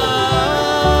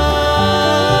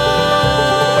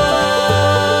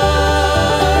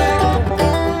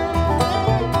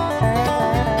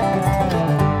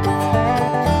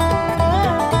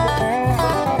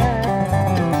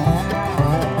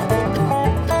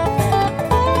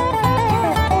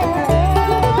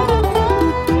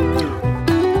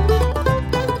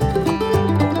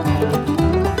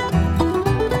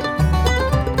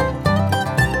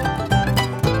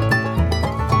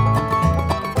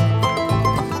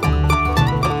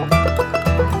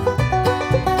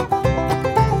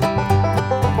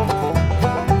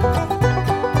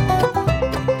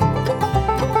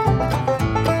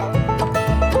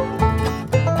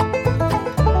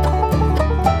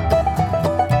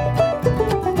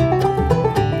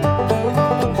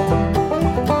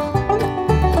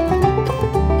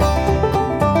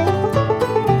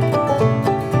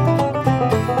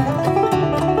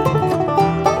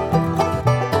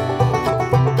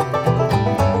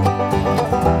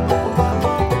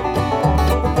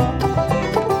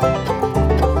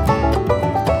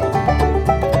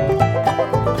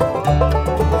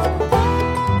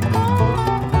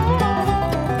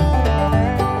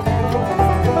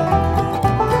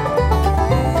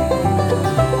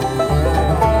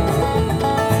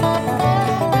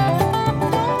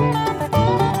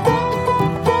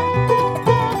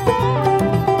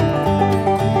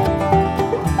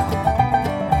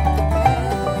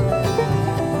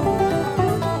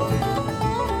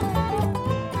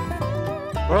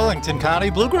 Burlington County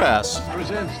Bluegrass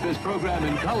presents this program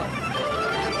in color.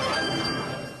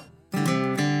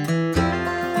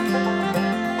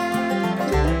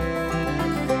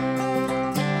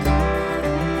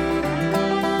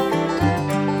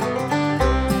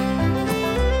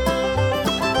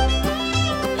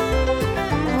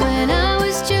 When I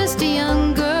was just a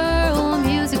young girl,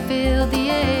 music filled the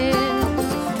air.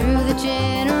 Through the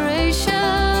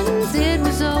generations, it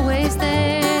was always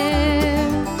there.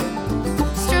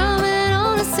 Strumming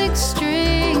on a six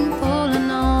string,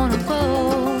 pulling on a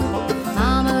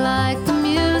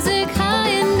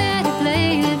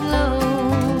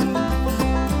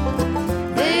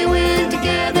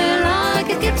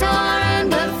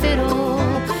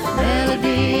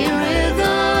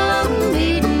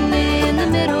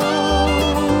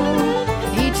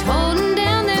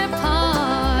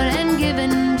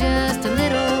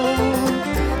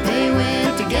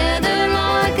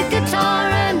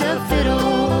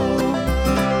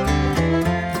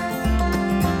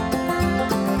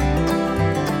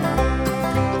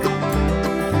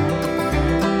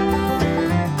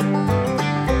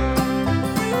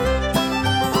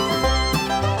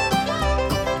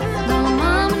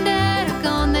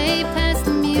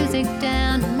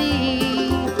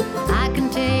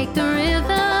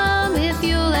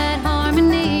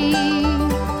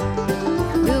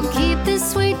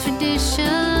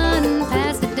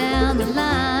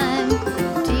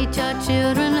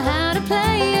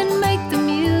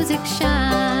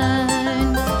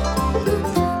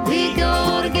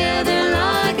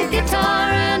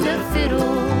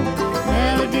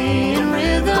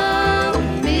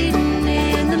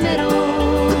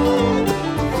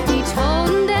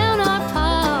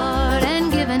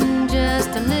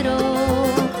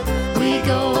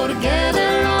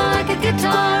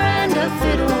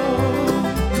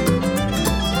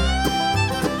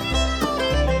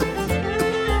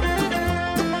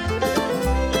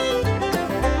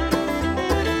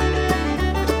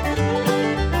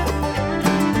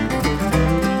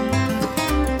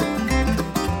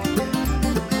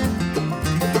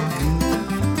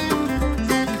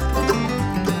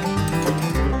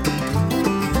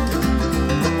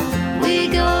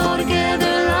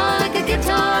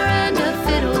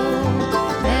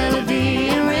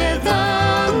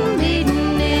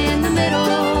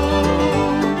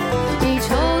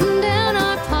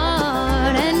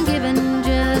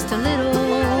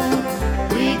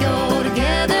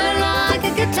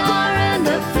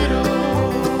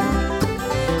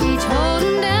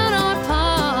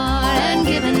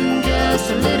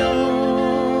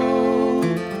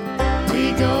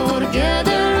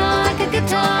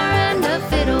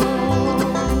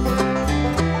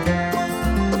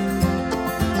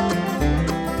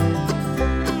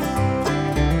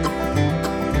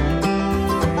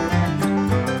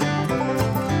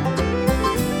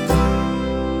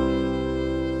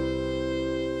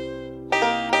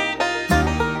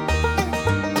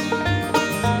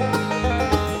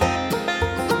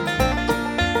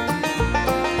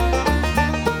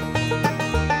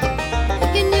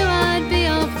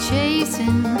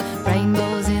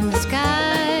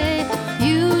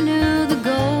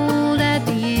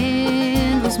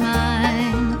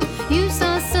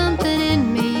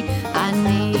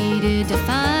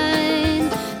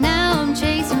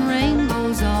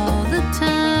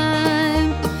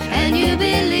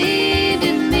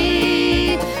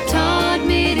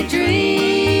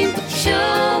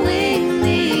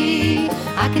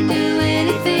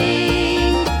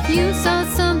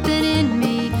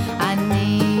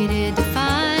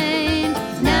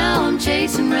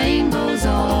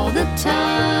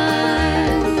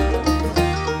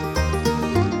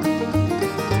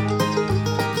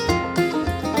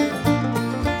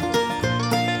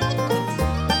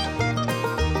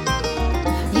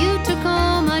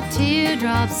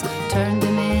turned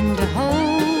them into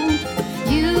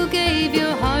hope. You gave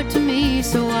your heart to me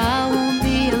so I won't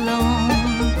be alone.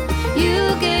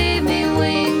 You gave me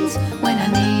wings when I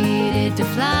needed to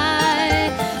fly.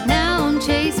 Now I'm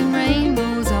chasing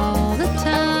rainbows all the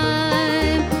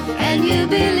time. And you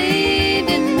believed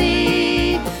in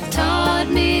me, taught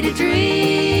me to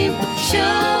dream,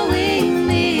 showing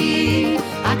me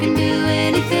I can do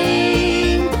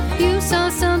anything. You saw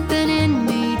something in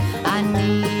me I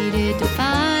needed to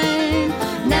find.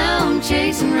 Now I'm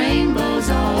chasing rainbows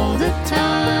all the time.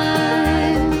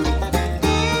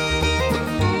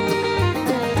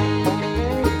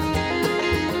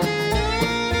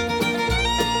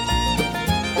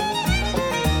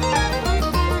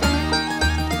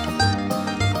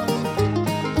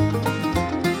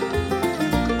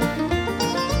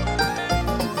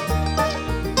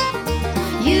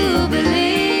 You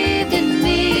believed in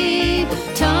me,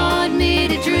 taught me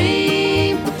to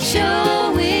dream,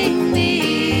 showing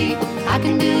me I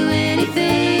can do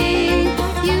anything.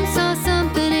 You saw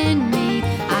something in me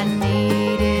I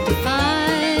needed to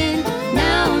find.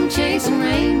 Now I'm chasing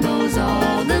rainbows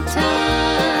all the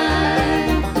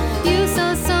time. You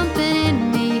saw something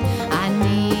in me I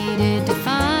needed to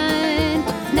find.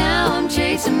 Now I'm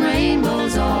chasing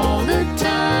rainbows all the time.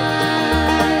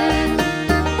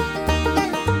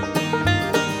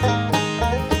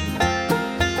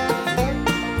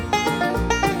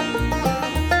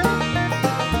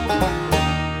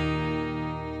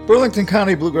 Burlington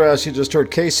County Bluegrass, you just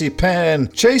heard Casey Penn,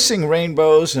 Chasing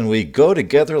Rainbows, and we go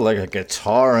together like a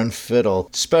guitar and fiddle.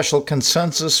 Special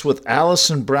consensus with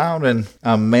Alison Brown and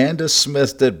Amanda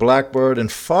Smith did Blackbird,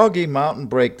 and Foggy Mountain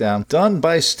Breakdown, done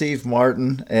by Steve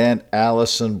Martin and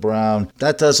Alison Brown.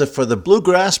 That does it for the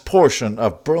bluegrass portion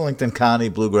of Burlington County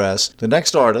Bluegrass. The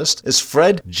next artist is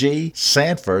Fred G.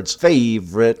 Sanford's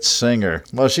favorite singer.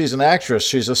 Well, she's an actress,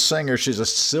 she's a singer, she's a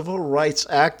civil rights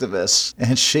activist,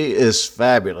 and she is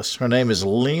fabulous. Her name is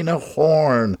Lena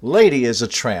Horne. Lady is a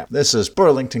Tramp. This is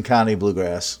Burlington County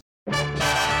Bluegrass.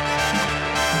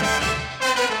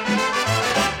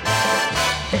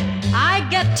 I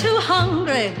get too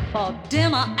hungry for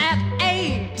dinner at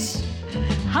 8.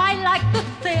 I like the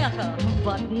theater,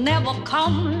 but never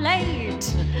come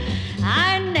late.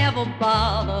 I never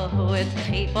bother with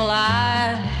people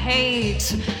I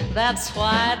hate. That's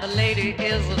why the lady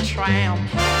is a tramp.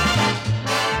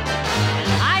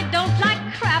 I don't like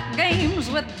crap games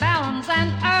with barons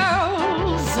and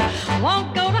earls.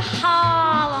 Won't go to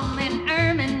Harlem in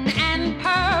ermine and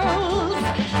pearls.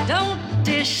 Don't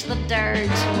dish the dirt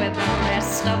with the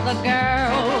rest of the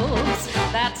girls.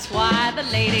 That's why the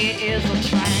lady is a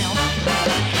tramp.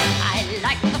 I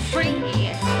like the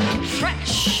free,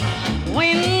 fresh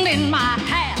wind in my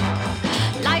hair,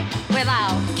 life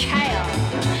without care.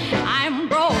 I'm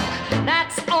broke,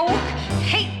 that's oak.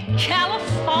 Hate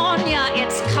California,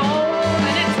 it's cold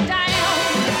and it's down.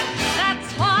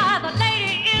 That's why the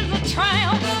lady is a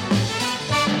tramp.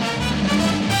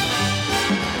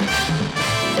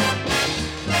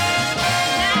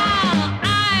 Now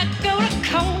I go to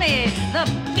Coney, the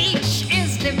beach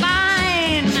is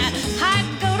divine. I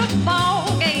go to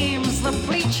ball games, the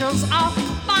bleachers are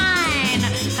fine.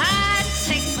 I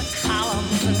take the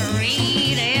columns and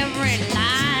read every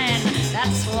line.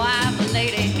 That's why the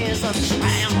lady is a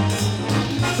tramp.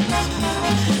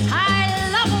 I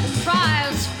love a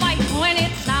prize fight when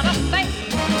it's not a fake.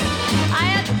 I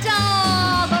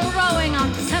adore the rowing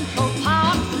on Central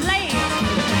Park Lake.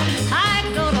 I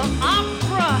go to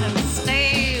opera and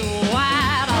stay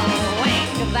wide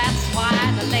awake. That's why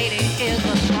the lady is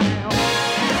a tramp.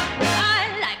 I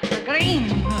like the green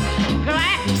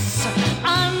grass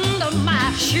under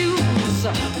my shoes.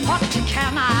 What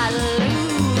can I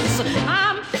lose?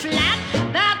 I'm flat,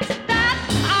 that's that.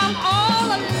 I'm all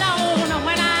alone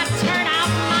when I turn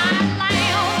out my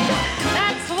lamp.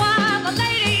 That's why the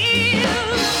lady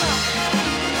is.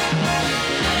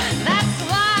 That's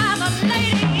why the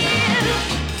lady is.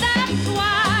 That's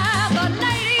why the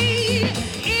lady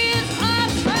is a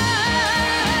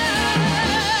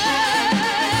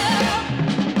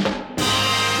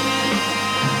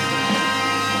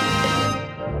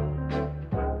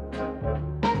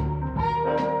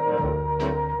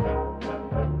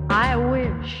I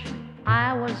wish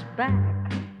I was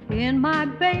back in my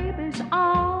baby's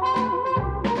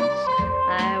arms.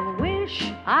 I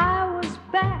wish I was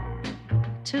back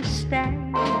to stay.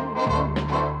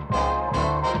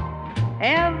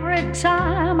 Every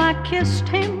time I kissed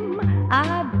him,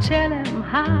 I'd tell him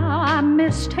how I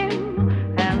missed him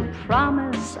and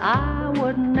promise I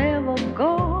would never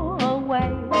go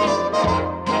away.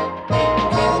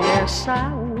 Yes,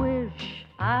 I wish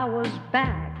I was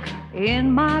back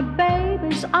in my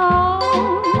baby's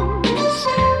arms,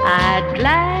 I'd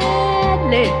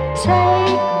gladly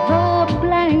take the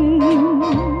blame.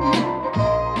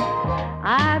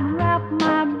 I'd wrap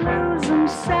my blues in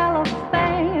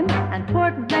cellophane and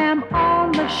put them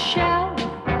on the shelf,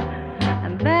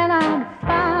 and then I'd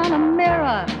find a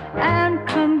mirror and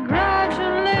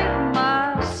congratulate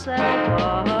myself.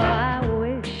 Oh, I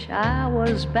wish I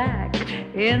was back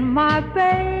in my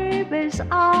baby's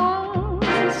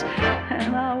arms,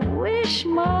 and I wish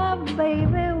my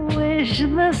baby wished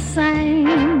the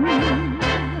same.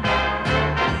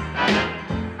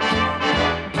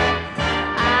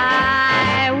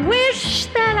 I wish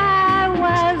that I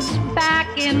was back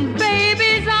in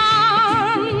baby's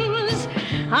arms.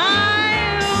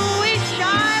 I wish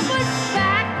I was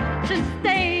back to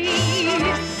stay.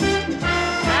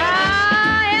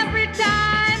 Every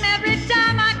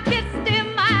time I kissed him,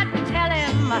 I'd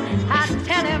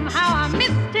tell him how I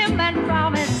missed him and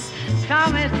promise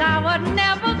I would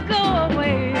never go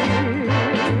away.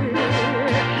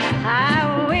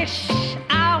 I wish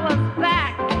I was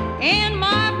back in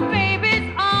my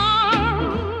baby's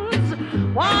arms.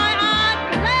 Why, I'd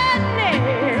gladly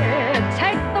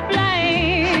take the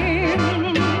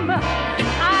blame.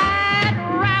 I'd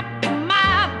wrap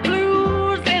my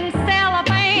blues in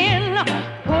cellophane,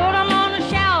 put them on the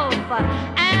shelf,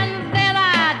 and then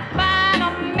I'd find a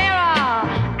mirror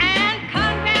and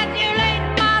congratulate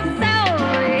myself.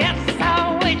 Yes, I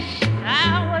wish I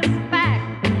was back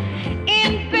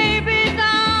in baby's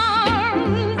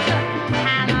arms,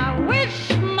 and I wish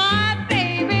my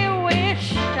baby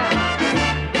wished.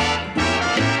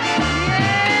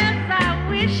 Yes, I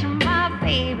wish my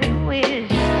baby wished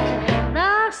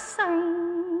the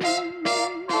same.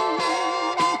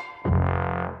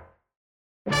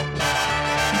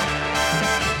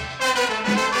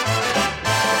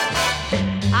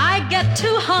 I get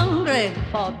too hungry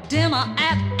for dinner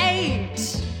at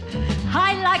 8.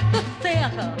 I like the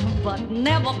theater, but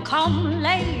never come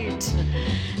late.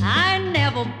 I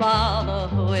never bother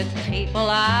with people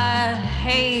I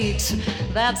hate.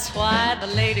 That's why the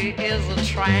lady is a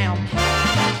tramp.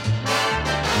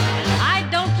 I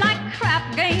don't like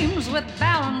crap games with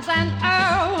barons and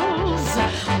earls.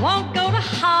 Won't go to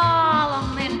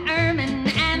Harlem in ermine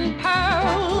and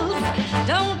pearls.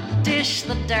 Don't dish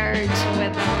the dirt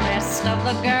with the rest of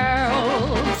the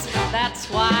girls. That's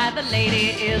why the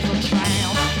lady is a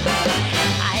tramp.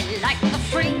 I like the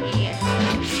free,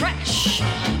 fresh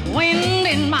wind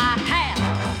in my hair,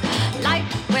 life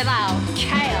without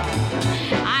care.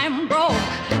 I'm broke,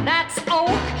 that's oak.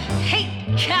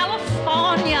 Hate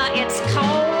California, it's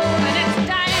cold and it's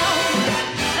damp.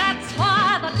 That's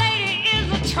why the lady is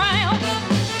a tramp.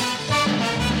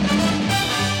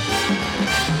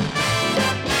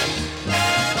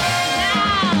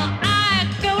 Now I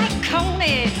go to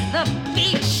Coney, the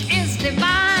beach is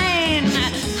divine.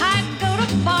 I go to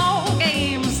ball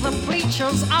games, the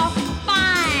bleachers are